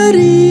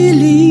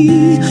sarili,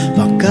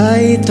 baka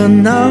ito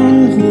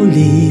nang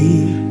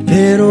huli.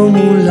 Pero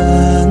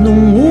mula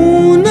nung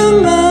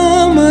unang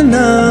ama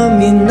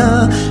namin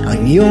na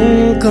ang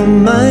iyong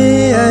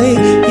kamay ay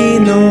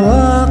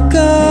hinawakan,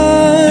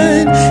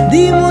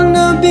 di mo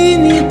na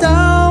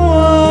binitawan.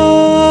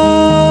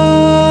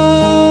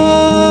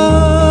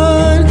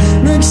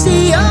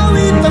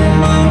 Nagsiyawit ang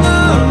mga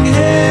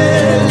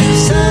anghel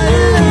sa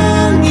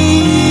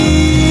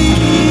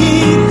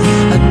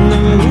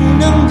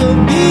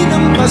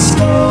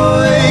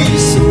Pasko'y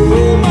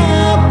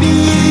sumapit,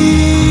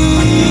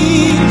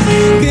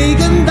 kay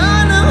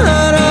ganda ng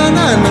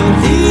harana ng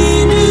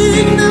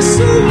tinig na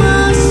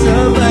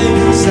sumasabay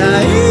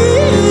sa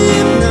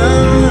ihip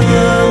ng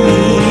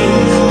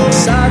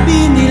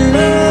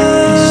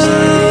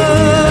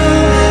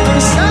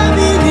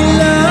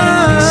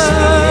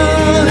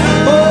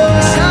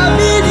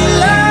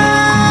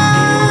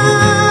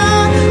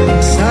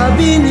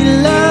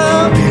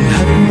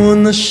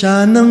na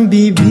siya ng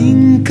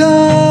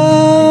bibingka,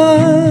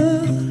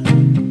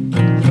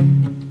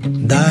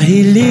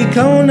 dahil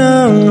ikaw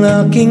na ang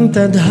aking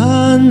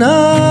tadhana.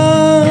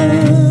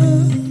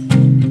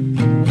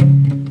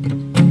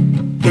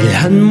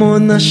 Bilhan mo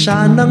na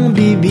siya ng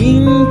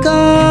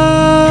bibingka,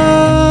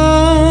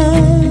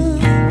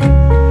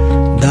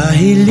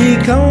 dahil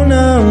ikaw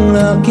na ang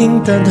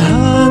aking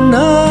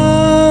tadhana.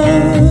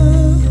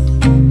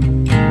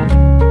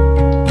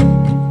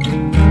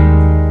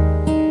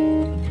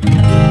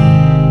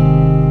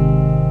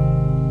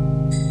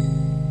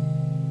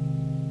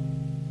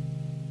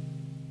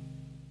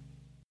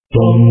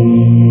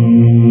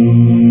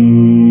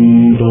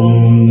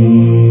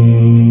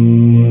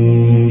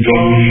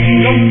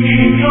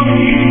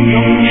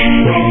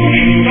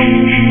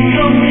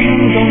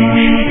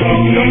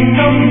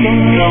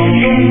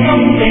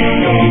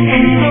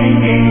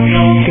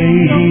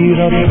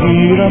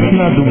 Kahirap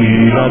na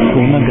dumilat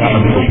kung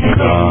nag-aantok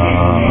ka.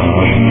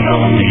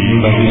 Di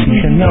ba gising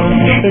ka na,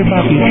 eh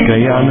bakit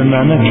kaya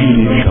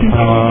nananaginip ka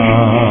pa?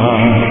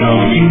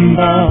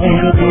 Simbang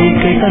gabi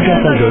kay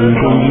taga-tagal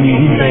kong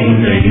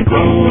hinihintay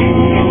ko.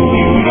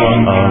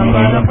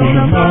 Para ko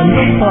naman,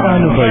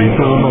 paano ba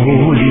ito,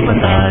 mahuhuli pa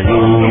tayo?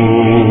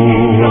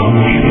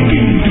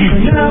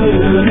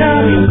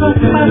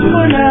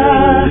 Pasko na,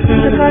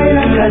 sakay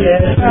ng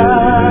kalesa,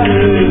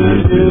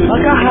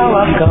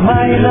 magkahawak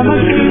kamay na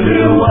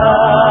magsidiwa.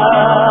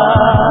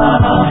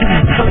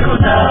 Pasko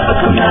na,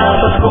 Pasko na,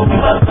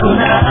 Pasko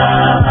na,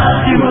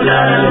 simula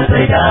ng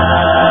saya.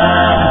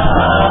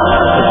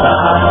 Sa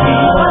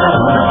aking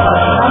walang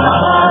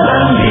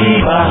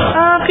diba,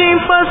 aking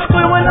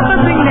Pasko'y wala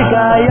kasing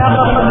ligaya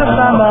kapag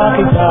kasama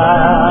kita.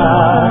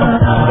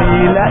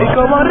 Tila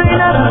ikaw ang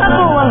reyna,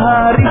 ako ang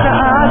hari sa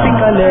ating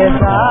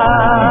kalesa.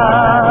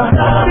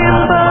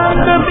 Simbang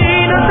gabi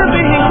na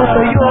sabihin ko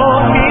sa'yo,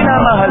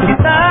 minamahal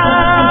kita.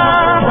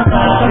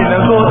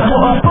 Sinagot mo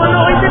ang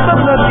puno'y sipag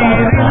na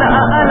tirin,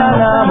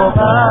 naaalala mo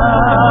ba?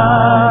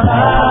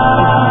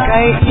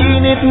 Kay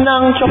init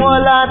ng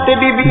tsokolate,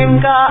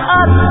 bibingka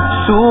at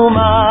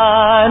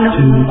suman.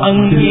 Ang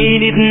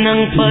init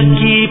ng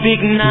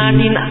pag-ibig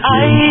natin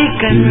ay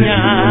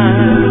ganyan.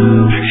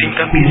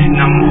 Singkapis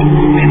ng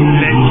bukit,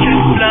 let's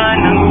plan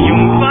ng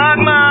iyong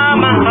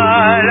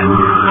pagmamahal.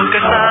 Huwag ka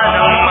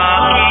sanang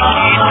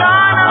makikita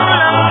ng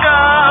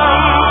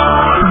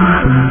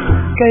langgam.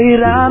 Kay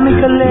Rami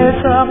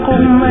Kalesa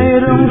kung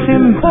mayroong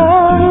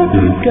simbang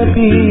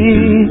gabi,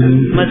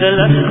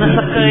 madalas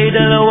nasakay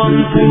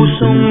dalawang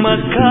pusong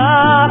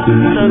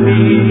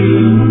magkatabi.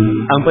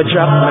 Ang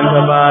padyak ng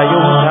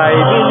kabayong kay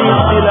bilis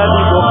sila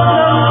tibok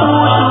ng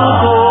puso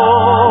ko.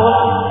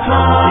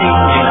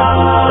 Tingin ang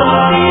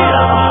pusong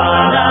hirap,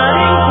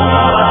 panaling kong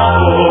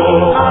Pasko.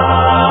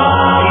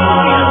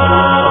 Tingin ang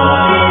pusong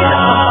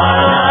hirap,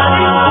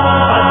 panaling kong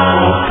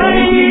Pasko. Kay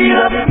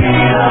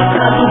hirap-hirap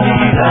na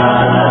tumira,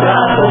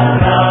 nagatok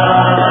ka.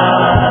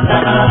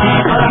 Di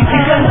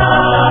magising ka na,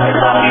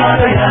 bakit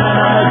kaya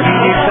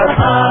nanaginip ka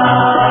pa?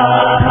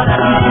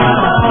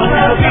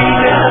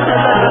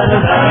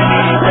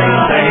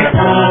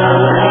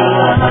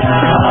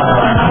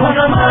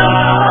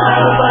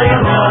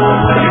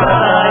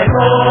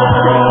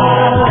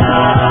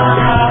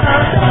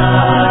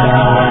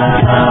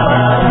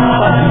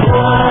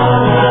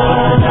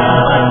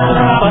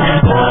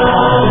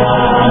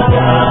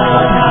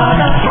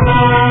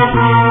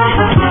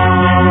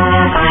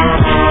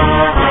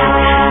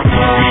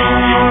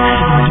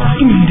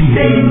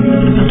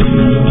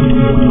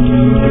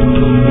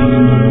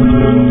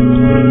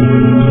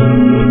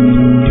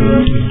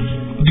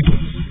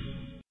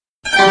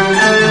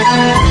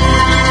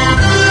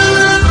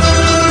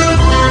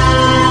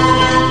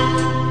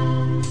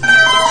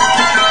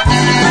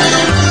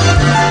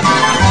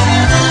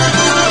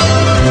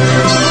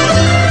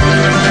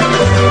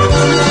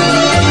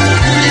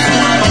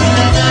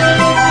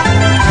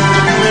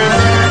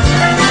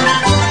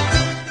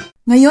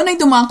 Ngayon ay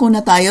dumako na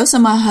tayo sa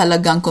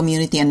mahalagang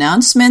community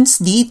announcements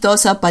dito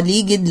sa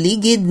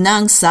paligid-ligid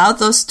ng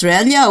South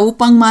Australia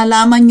upang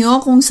malaman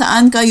nyo kung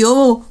saan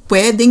kayo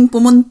pwedeng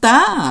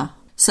pumunta.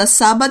 Sa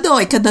Sabado,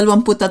 23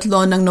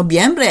 ng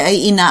Nobyembre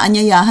ay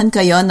inaanyayahan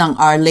kayo ng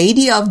Our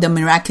Lady of the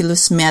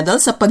Miraculous Medal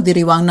sa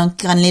pagdiriwang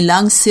ng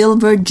kanilang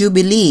Silver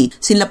Jubilee.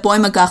 Sila po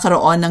ay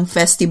magkakaroon ng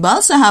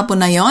festival sa hapon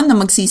na yon na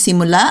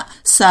magsisimula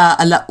sa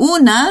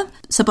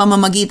 1:00 sa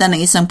pamamagitan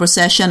ng isang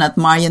procession at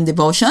Marian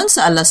devotion.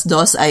 Sa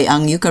 2:00 ay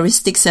ang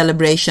Eucharistic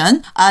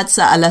celebration at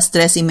sa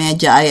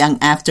 3:30 ay ang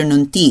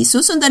afternoon tea.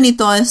 Susundan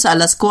ito sa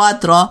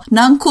 4:00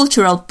 ng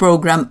cultural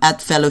program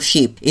at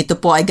fellowship. Ito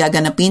po ay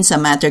gaganapin sa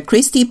Mater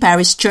Christi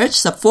Parish Church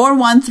sa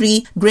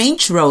 413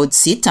 Grange Road,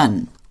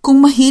 Seaton.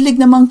 Kung mahilig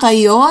naman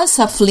kayo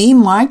sa flea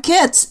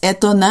markets,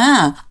 eto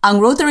na. Ang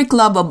Rotary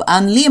Club of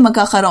Anli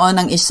magkakaroon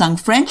ng isang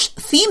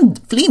French-themed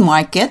flea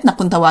market na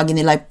kung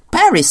tawagin nila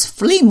Paris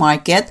Flea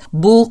Market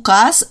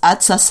bukas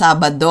at sa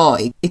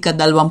Sabado,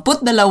 22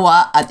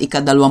 at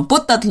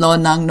 23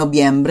 ng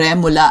Nobyembre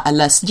mula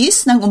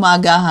 10:00 ng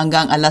umaga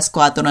hanggang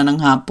 4:00 ng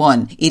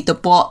hapon. Ito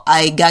po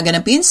ay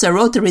gaganapin sa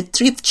Rotary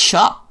Thrift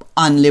Shop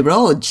Unli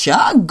Road.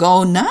 Siya,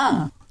 go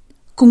na!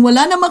 Kung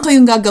wala naman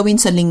kayong gagawin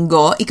sa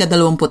linggo,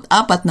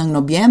 ika-24 ng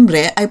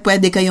Nobyembre, ay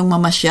pwede kayong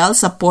mamasyal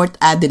sa Port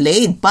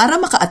Adelaide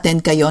para maka-attend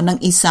kayo ng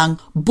isang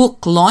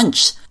book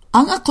launch.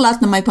 Ang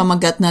aklat na may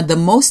pamagat na The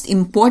Most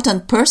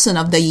Important Person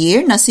of the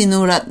Year na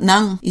sinurat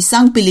ng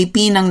isang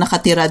Pilipinang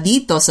nakatira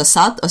dito sa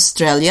South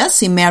Australia,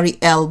 si Mary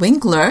L.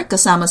 Winkler,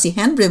 kasama si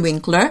Henry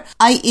Winkler,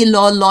 ay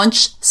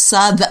ilo-launch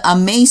sa The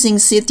Amazing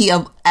City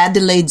of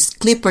Adelaide's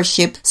Clipper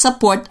Ship sa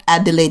Port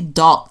Adelaide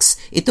Docks.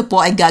 Ito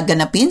po ay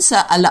gaganapin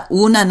sa 1:00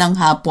 ng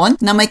hapon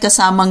na may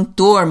kasamang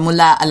tour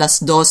mula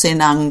 12:00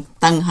 ng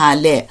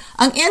tanghali.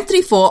 Ang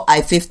entry po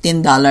ay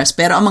 $15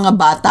 pero ang mga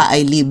bata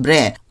ay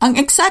libre. Ang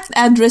exact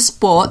address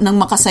po ng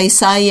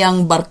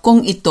makasaysayang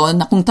barkong ito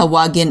na kung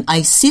tawagin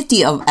ay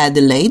City of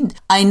Adelaide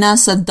ay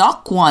nasa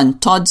Dock 1,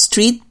 Todd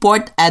Street,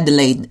 Port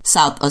Adelaide,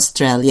 South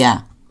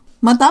Australia.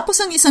 Matapos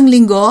ang isang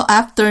linggo,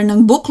 after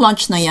ng book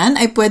launch na yan,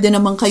 ay pwede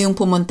naman kayong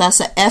pumunta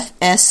sa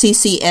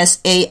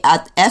FSCCSA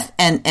at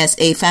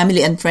FNSA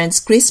Family and Friends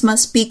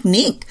Christmas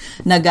Picnic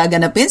na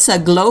gaganapin sa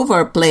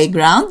Glover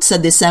Playground sa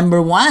December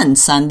 1,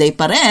 Sunday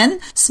pa rin,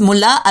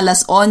 mula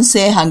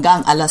 11:00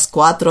 hanggang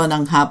 4:00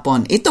 ng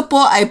hapon. Ito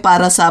po ay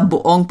para sa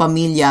buong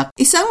pamilya.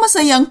 Isang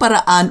masayang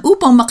paraan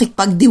upang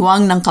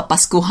makipagdiwang ng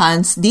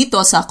Kapaskuhan dito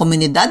sa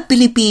komunidad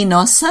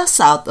Pilipino sa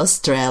South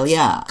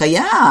Australia.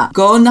 Kaya,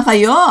 go na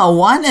kayo,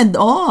 one and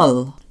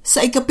all!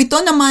 Sa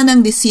ika-7 naman ng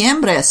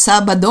Disyembre,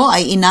 Sabado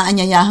ay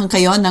inaanyayahan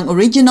kayo ng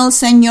Original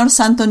Senior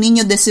Santo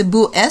Niño de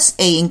Cebu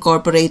S.A.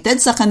 Incorporated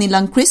sa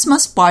kanilang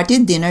Christmas Party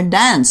Dinner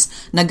Dance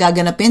na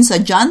gaganapin sa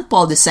John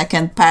Paul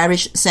II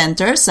Parish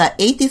Center sa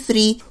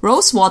 83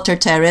 Rosewater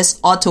Terrace,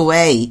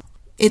 Ottaway.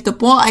 Ito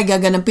po ay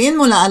gaganapin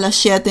mula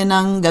 7:00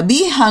 ng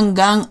gabi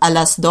hanggang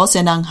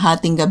 12:00 ng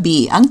hating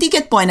gabi. Ang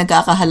ticket po ay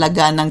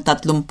nagkakahalaga ng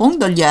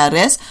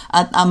 $30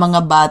 at ang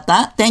mga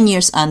bata 10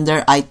 years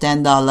under ay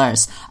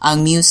 $10.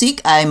 Ang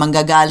music ay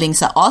manggagaling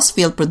sa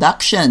Osfield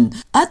Production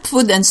at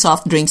food and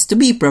soft drinks to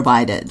be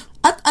provided.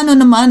 At ano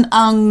naman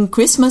ang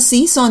Christmas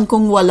season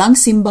kung walang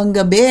simbang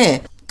gabi?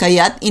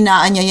 Kaya't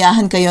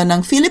inaanyayahan kayo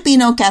ng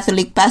Filipino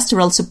Catholic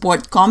Pastoral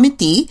Support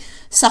Committee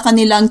sa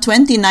kanilang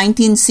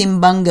 2019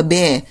 simbang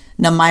gabi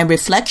na may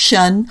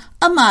reflection,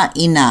 Ama,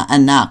 Ina,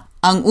 Anak.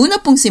 Ang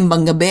una pong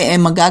simbang gabi ay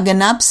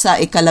magaganap sa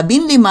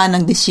 15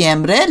 ng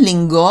Disyembre,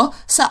 Linggo,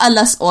 sa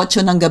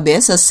 8:00 ng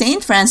gabi sa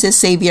St. Francis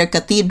Xavier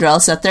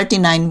Cathedral sa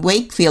 39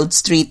 Wakefield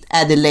Street,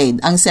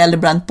 Adelaide. Ang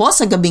celebrant po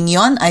sa gabing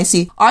yon ay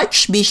si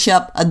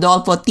Archbishop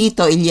Adolfo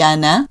Tito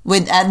Iliana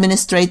with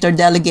Administrator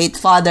Delegate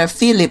Father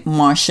Philip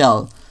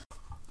Marshall.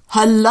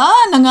 Hala,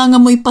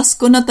 nangangamoy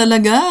Pasko na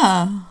talaga.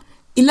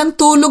 Ilang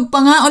tulog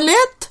pa nga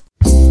ulit?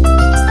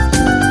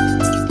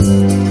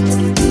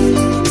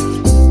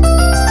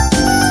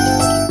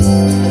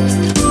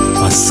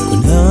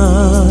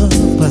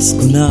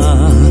 Pasko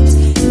na,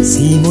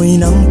 simoy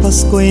ng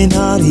Pasko'y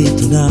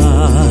narito na.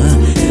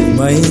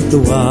 May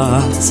tuwa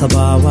sa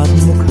bawat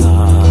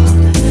mukha,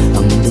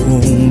 ang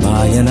buong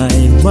bayan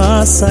ay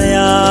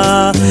masaya.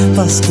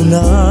 Pasko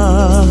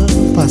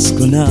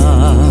na,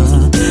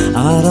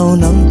 araw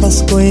ng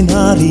Pasko'y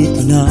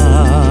narito na.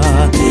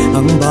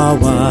 Ang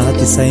bawat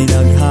isa'y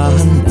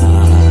naghahanda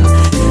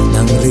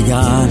ng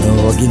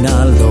regalo,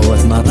 aginaldo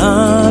at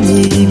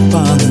marami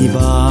pang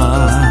iba.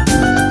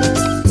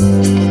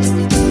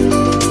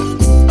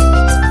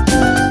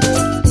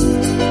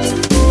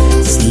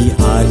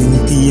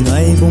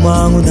 Ay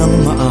bumangon ng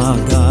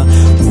maaga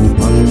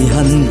upang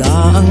ihanda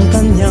ang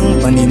kanyang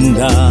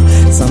paninda.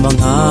 Sa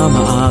mga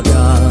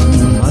maagang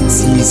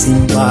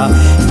magsisimba,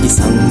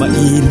 isang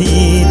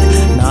mainit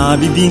na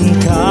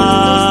bibingka.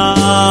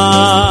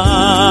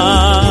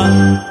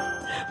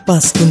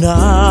 Pasko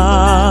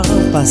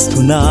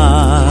na,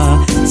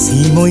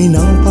 simoy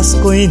ng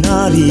Pasko'y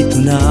narito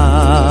na.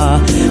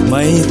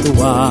 May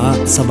tuwa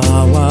sa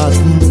bawat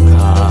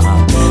mukha,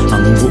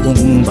 ang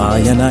buong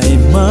bayan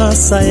ay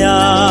masaya.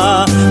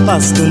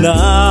 Pasko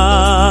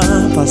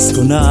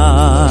na,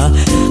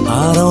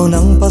 araw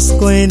ng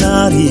Pasko'y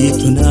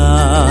narito na.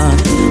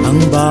 Ang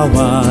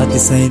bawat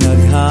isa'y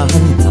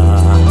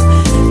naghahanda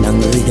ng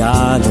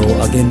regalo,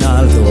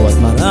 aginaldo at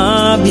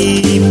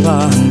marami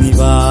pang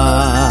iba.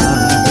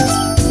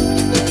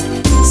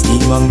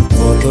 Mang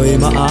Toto'y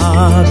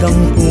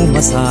maagang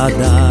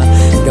pumasada,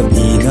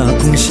 gabi na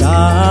kung siya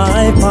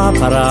ay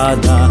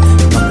paparada.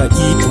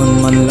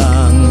 Makaipon man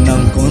lang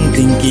ng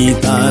konting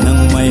kita,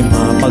 nang may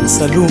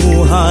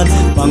mapagsaluhan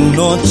pang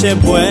Noche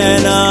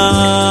Buena.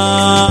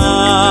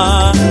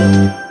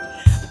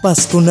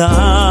 Pasko na,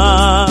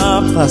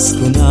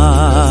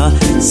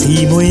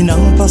 simoy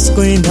ng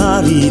Pasko'y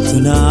narito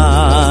na.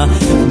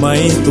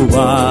 May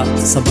tuwa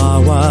sa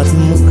bawat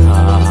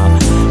mukha,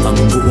 ang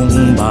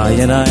buong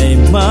bayan ay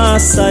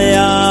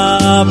masaya.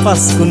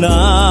 Pasko na,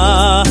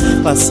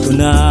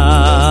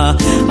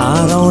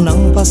 araw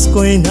ng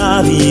Pasko'y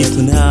narito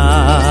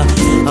na.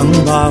 Ang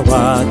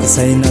bawat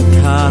isa'y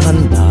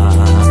naghahanda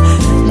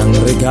ng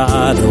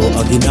regalo,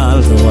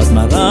 aginaldo at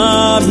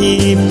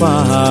marami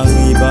pang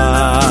iba.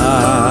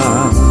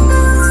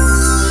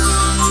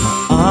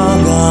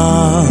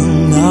 Maagang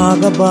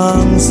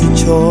Gumagabang si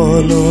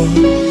Cholo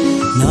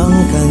ng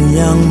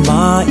kanyang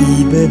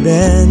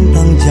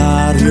maibebentang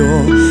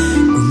dyaryo.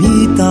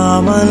 Kumita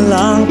man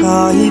lang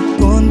kahit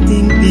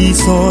konting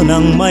piso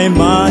nang may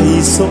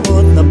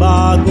maisuot na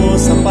bago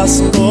sa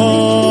Pasko.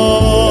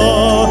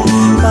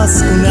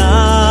 Pasko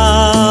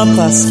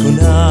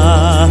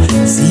na,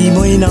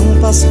 simoy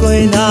ng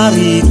Pasko'y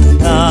narito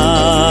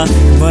na.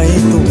 May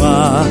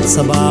tuwa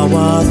sa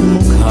bawat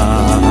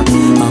mukha,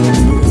 ang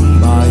buong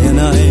bayan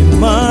ay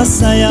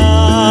masaya.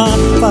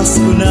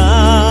 Pasko na,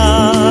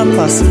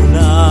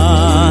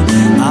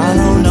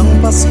 araw ng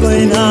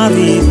Pasko'y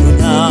narito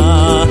na.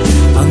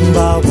 Ang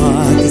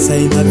bawat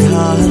isa'y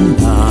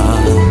naghahanda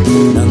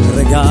ng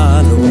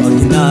regalo,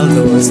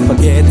 aguinaldo,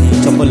 spaghetti,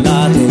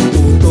 tsokolate,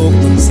 putok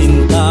ng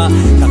sinta,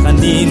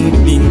 kakanin,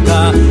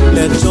 bingka,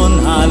 lechon,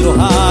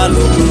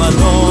 halo-halo, kung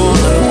ano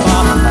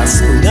pa.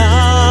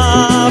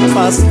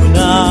 Pasko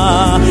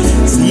na,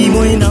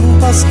 simoy ng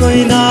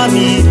Pasko'y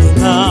narito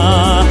na.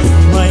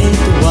 May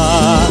tuwa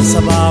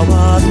sa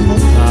bawat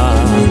mukha,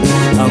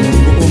 ang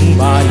buong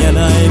bayan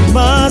ay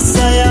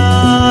masaya.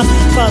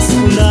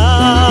 Pasko na,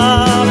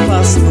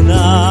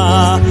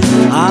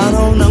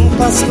 araw ng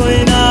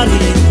Pasko'y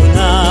narito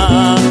na.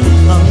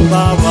 Ang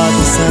bawat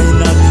isa'y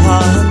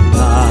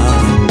naghahanda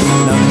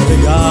ng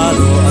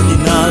regalo,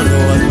 aguinaldo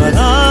at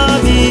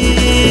marami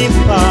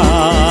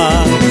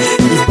pang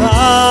iba.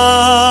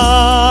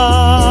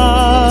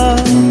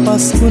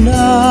 Pasko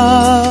na,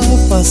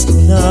 Pasko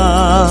na,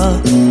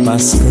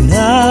 Pasko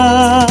na,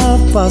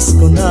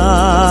 Pasko na,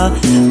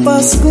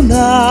 Pasko na,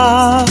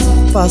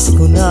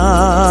 Pasko na,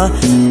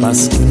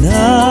 Pasko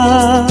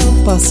na,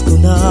 Pasko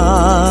na,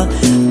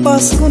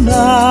 Pasko na,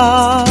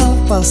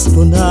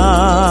 Pasko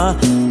na,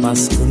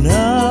 Pasko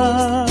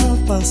na,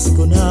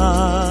 Pasko na,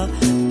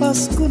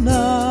 Pasko na,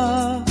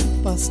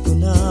 Pasko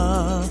na,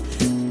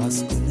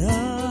 Pasko na,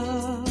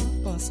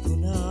 Pasko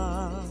na,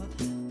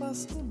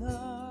 Pasko na.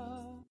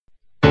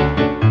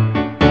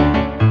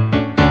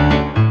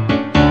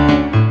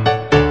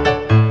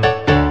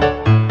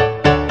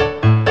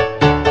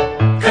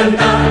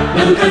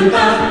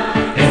 Kanta,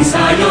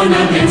 ensayo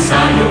ng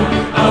ensayo,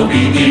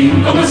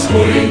 awiting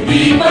pamasko'y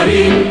di pa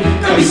rin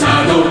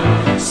kabisado.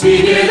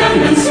 Sige lang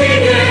ng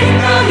sige,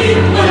 kahit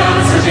wala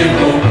sa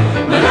tempo,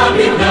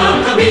 malapit na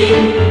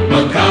kaming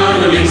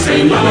magkaraling sa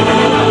inyo.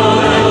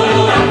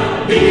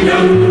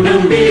 Bilang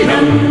ng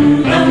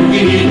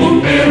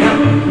inipong pera,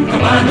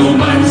 kapano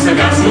man sa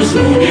gastos,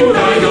 ngunit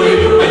tayo'y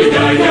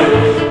maligaya.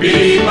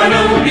 Pili pa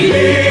ng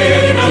pili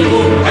ng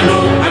kung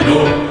ano-ano,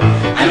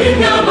 alin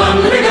nga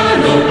bang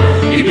regalo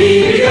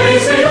ibibigay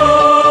sa'yo?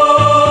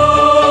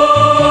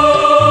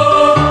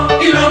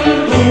 Ilang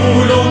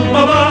tulog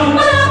pa ba?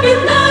 Malapit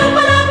na,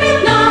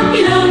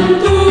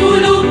 ilang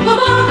tulog pa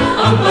ba?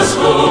 Ang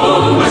Pasko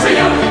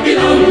masaya,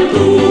 ilang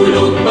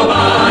tulog pa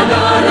ba?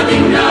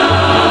 Darating na,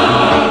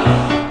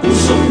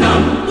 usok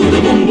ng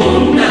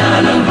tutubumbong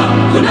na langhap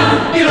ko na.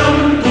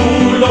 Ilang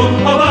tulog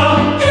pa ba?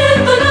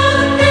 Ito na,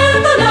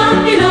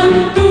 ilang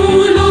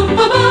tulog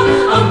pa ba?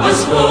 Ang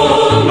Pasko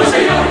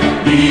masaya,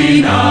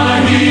 di na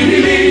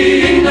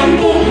hinihiling ng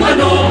kung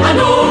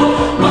ano-ano.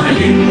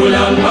 Mahalin mo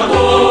lang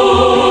ako,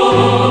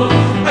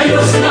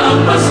 ayos na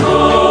ang Pasko.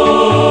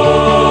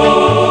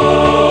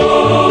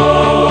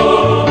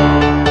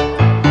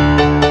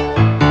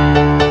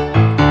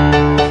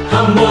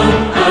 Hamon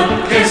at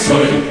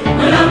keso'y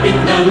malapit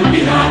ng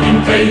bihain,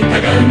 kay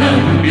tagal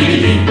ng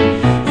bilhin.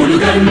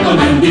 Hulugan pa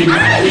man din,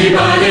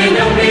 ibale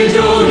ng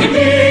medyo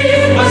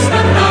hipin, basta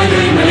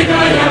tayo'y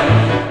maligaya.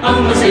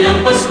 Ang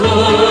masayang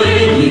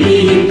Pasko'y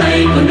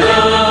hinihintay ko na.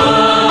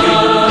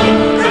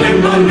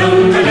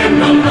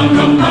 Kalembang ang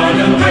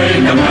kampalang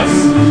kay Damas,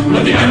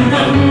 matian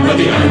ng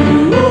Merry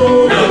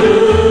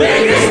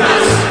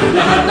Christmas!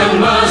 Lahat ng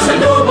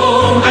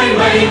masalubong ay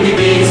may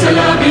ngiti sa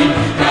labi,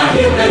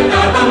 kahit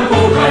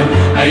nagtatampukan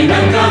ay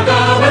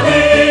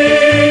nagkakabati.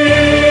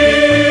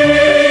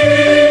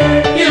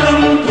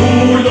 Ilang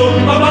tulog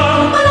pa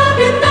ba?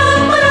 Malapit na,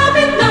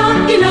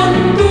 ilang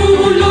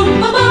tulog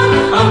pa ba?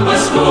 Ang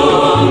Pasko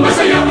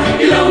masaya,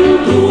 ilang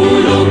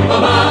tulog pa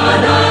ba?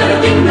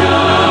 Darating na,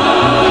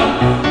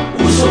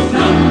 usok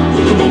ng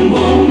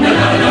tutubumbong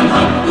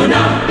nalalanghap ko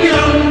na.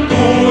 Ilang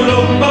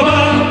tulog pa ba?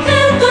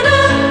 Ito na,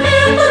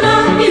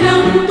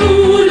 ilang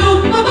tulog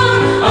pa ba?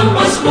 Ang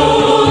Pasko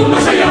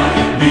masaya,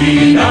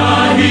 di na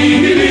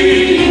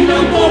hihiling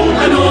ng kung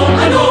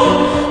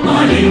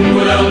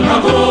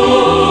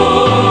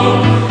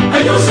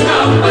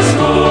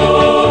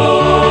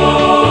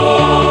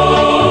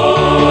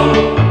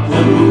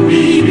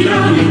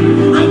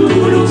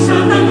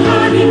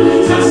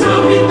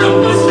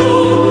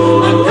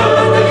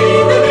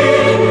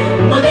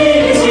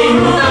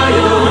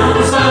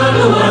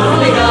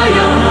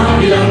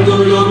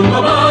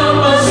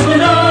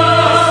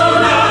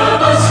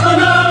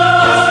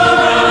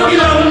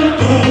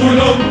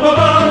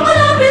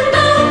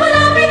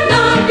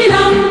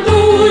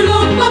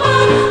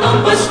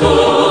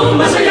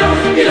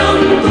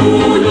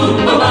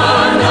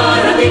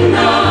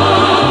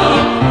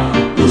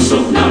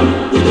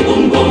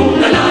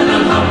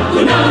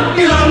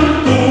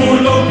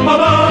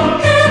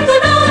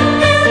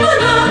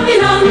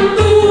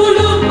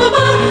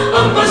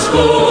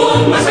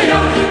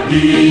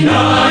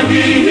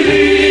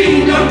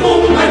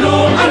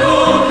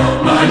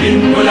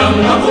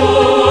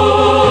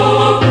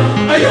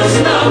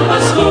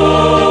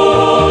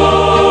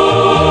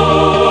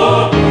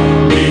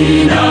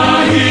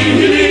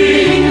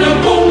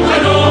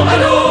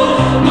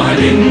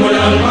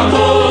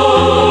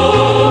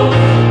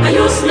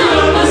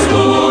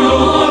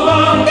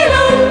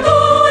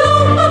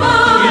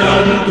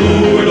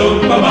tulog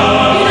pa ba?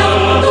 Ilang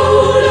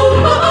tulog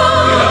pa ba?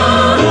 Ilang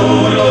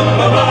tulog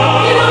pa ba?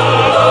 Ilang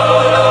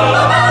tulog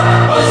pa ba?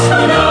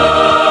 Pasko na!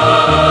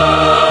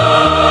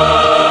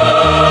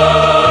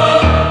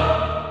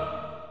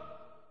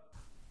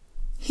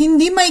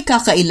 Hindi may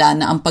kakaila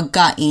na ang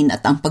pagkain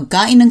at ang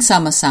pagkain ng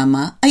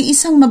sama-sama ay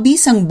isang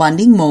mabisang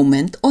bonding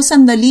moment o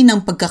sandali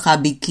ng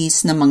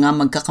pagkakabigkis ng mga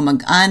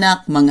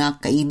magkakamag-anak, mga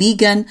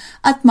kaibigan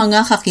at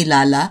mga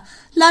kakilala,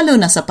 lalo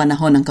na sa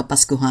panahon ng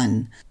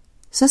Kapaskuhan.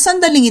 Sa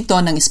sandaling ito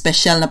ng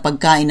espesyal na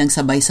pagkain ng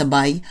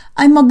sabay-sabay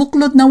ay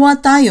mabuklod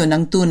nawa tayo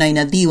ng tunay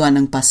na diwa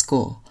ng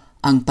Pasko,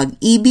 ang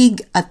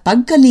pag-ibig at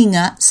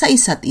pagkalinga sa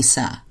isa't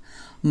isa.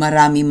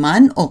 Marami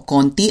man o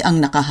konti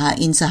ang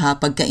nakahain sa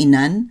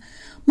hapagkainan,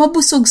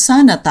 mabusog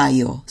sana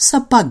tayo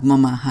sa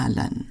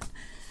pagmamahalan.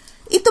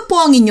 Ito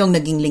po ang inyong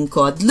naging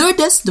lingkod,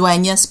 Lourdes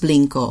Dueñas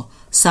Blinco.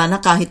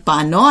 Sana kahit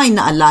paano ay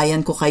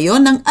naalayan ko kayo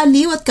ng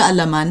aliw at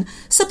kaalaman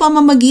sa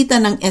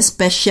pamamagitan ng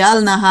espesyal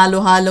na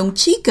halo-halong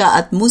chika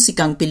at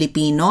musikang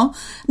Pilipino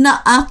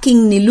na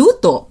aking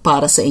niluto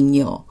para sa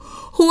inyo.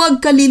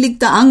 Huwag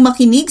kaliligtaang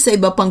makinig sa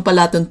iba pang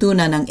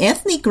palatuntunan ng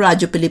Ethnic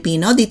Radio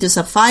Pilipino dito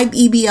sa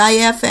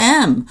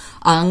 5EBI-FM,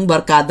 ang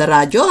Barkada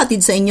Radio,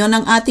 hatid sa inyo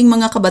ng ating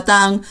mga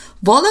kabataang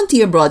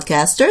volunteer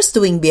broadcasters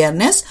tuwing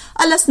Biyernes,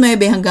 alas 9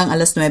 hanggang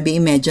alas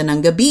 9:30 ng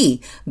gabi.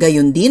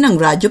 Gayon din ang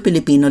Radyo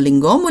Pilipino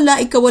Linggo mula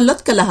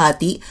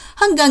 8:30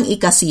 hanggang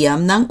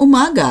 9:00 ng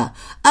umaga.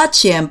 At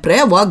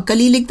syempre, huwag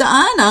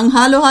kaliligtaan ang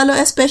Halo-Halo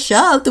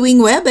Espesyal tuwing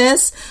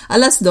Huwebes,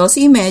 alas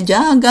 12:30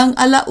 hanggang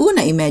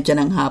 1:30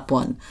 ng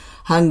hapon.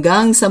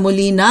 Hanggang sa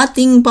muli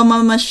nating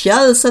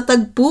pamamasyal sa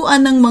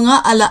tagpuan ng mga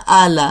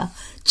alaala,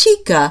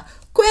 chika,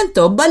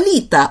 kwento,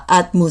 balita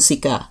at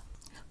musika.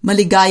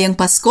 Maligayang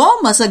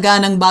Pasko,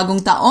 masaganang bagong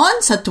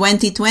taon sa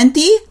 2020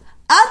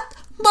 at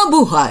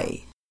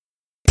mabuhay!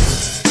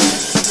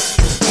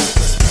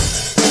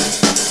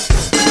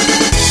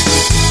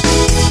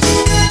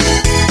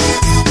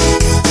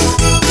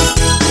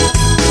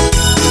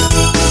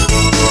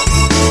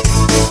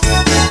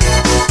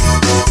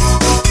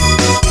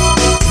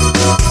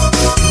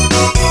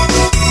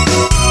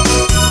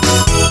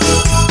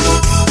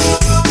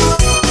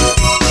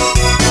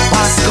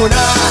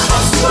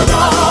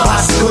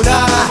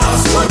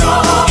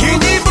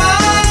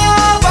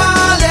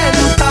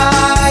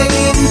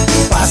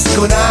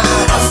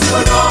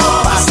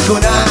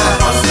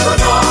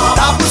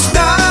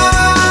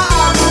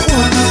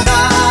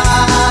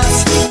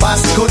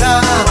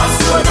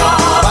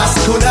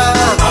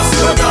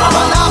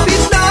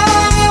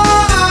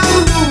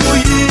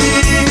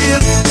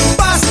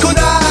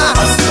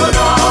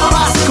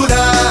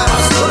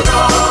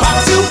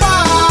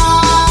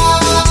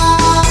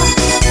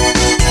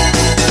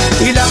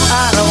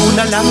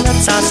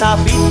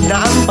 Sasabit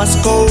na ang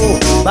Pasko,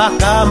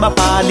 baka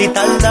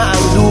mapalitan na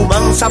ang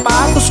lumang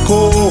sapatos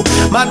ko.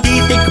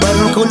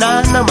 Matitikman ko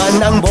na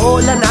naman ang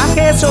bola na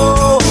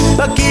keso,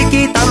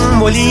 magkikitang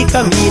muli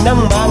kami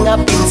ng mga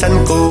pinsan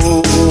ko.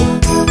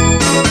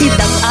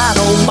 Ilang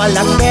araw pa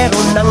lang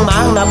meron ng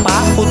mga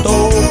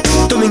pakuto,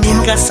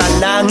 tumingin ka sa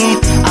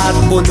langit at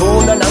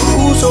puno na ng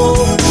puso.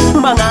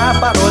 Mga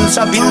parol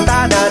sa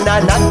bintana na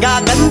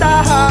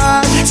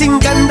nagagandahan,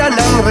 singganda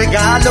ng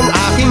regalong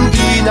aking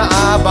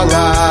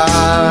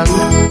inaabangan.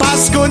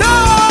 Pasko na!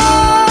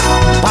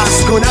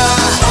 Pasko na!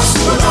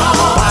 Pasko na!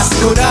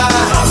 Pasko na!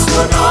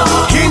 Pasko na!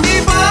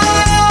 Hindi pa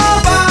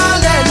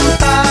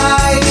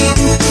Valentine.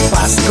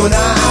 Pasko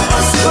na!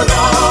 Pasko na!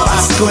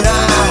 Pasko na!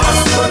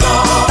 Pasko na!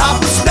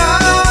 Tapos na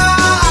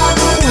ang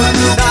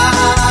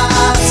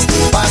undas.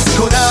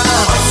 Pasko na!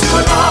 Pasko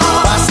na!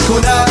 Pasko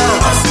na!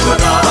 Pasko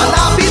na!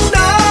 Malapit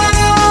na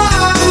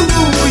ang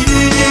New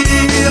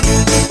Year.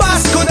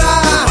 Pasko na!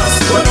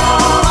 Pasko na!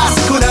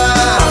 Pasko na!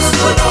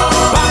 Pasko na!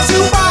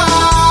 Pasko pa!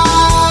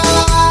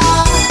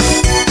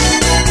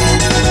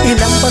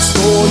 Ilang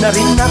Pasko na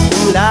rin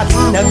akong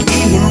laging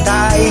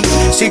naghihintay.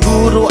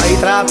 Siguro ay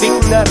traffic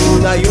na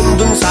rin ngayon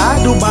dun sa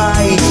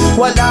Dubai.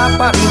 Wala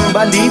pa rin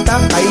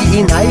balita kay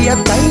inay at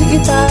kay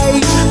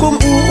itay, kung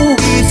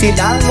uuwi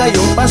sila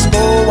ngayong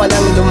Pasko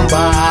walang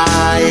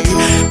lumbay.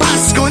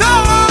 Pasko na!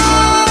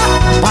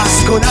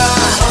 Pasko na!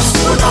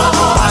 Pasko na!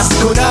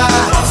 Pasko na!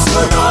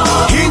 Pasko na!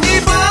 Hindi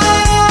pa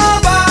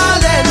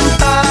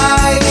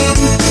Valentine.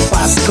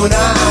 Pasko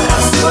na!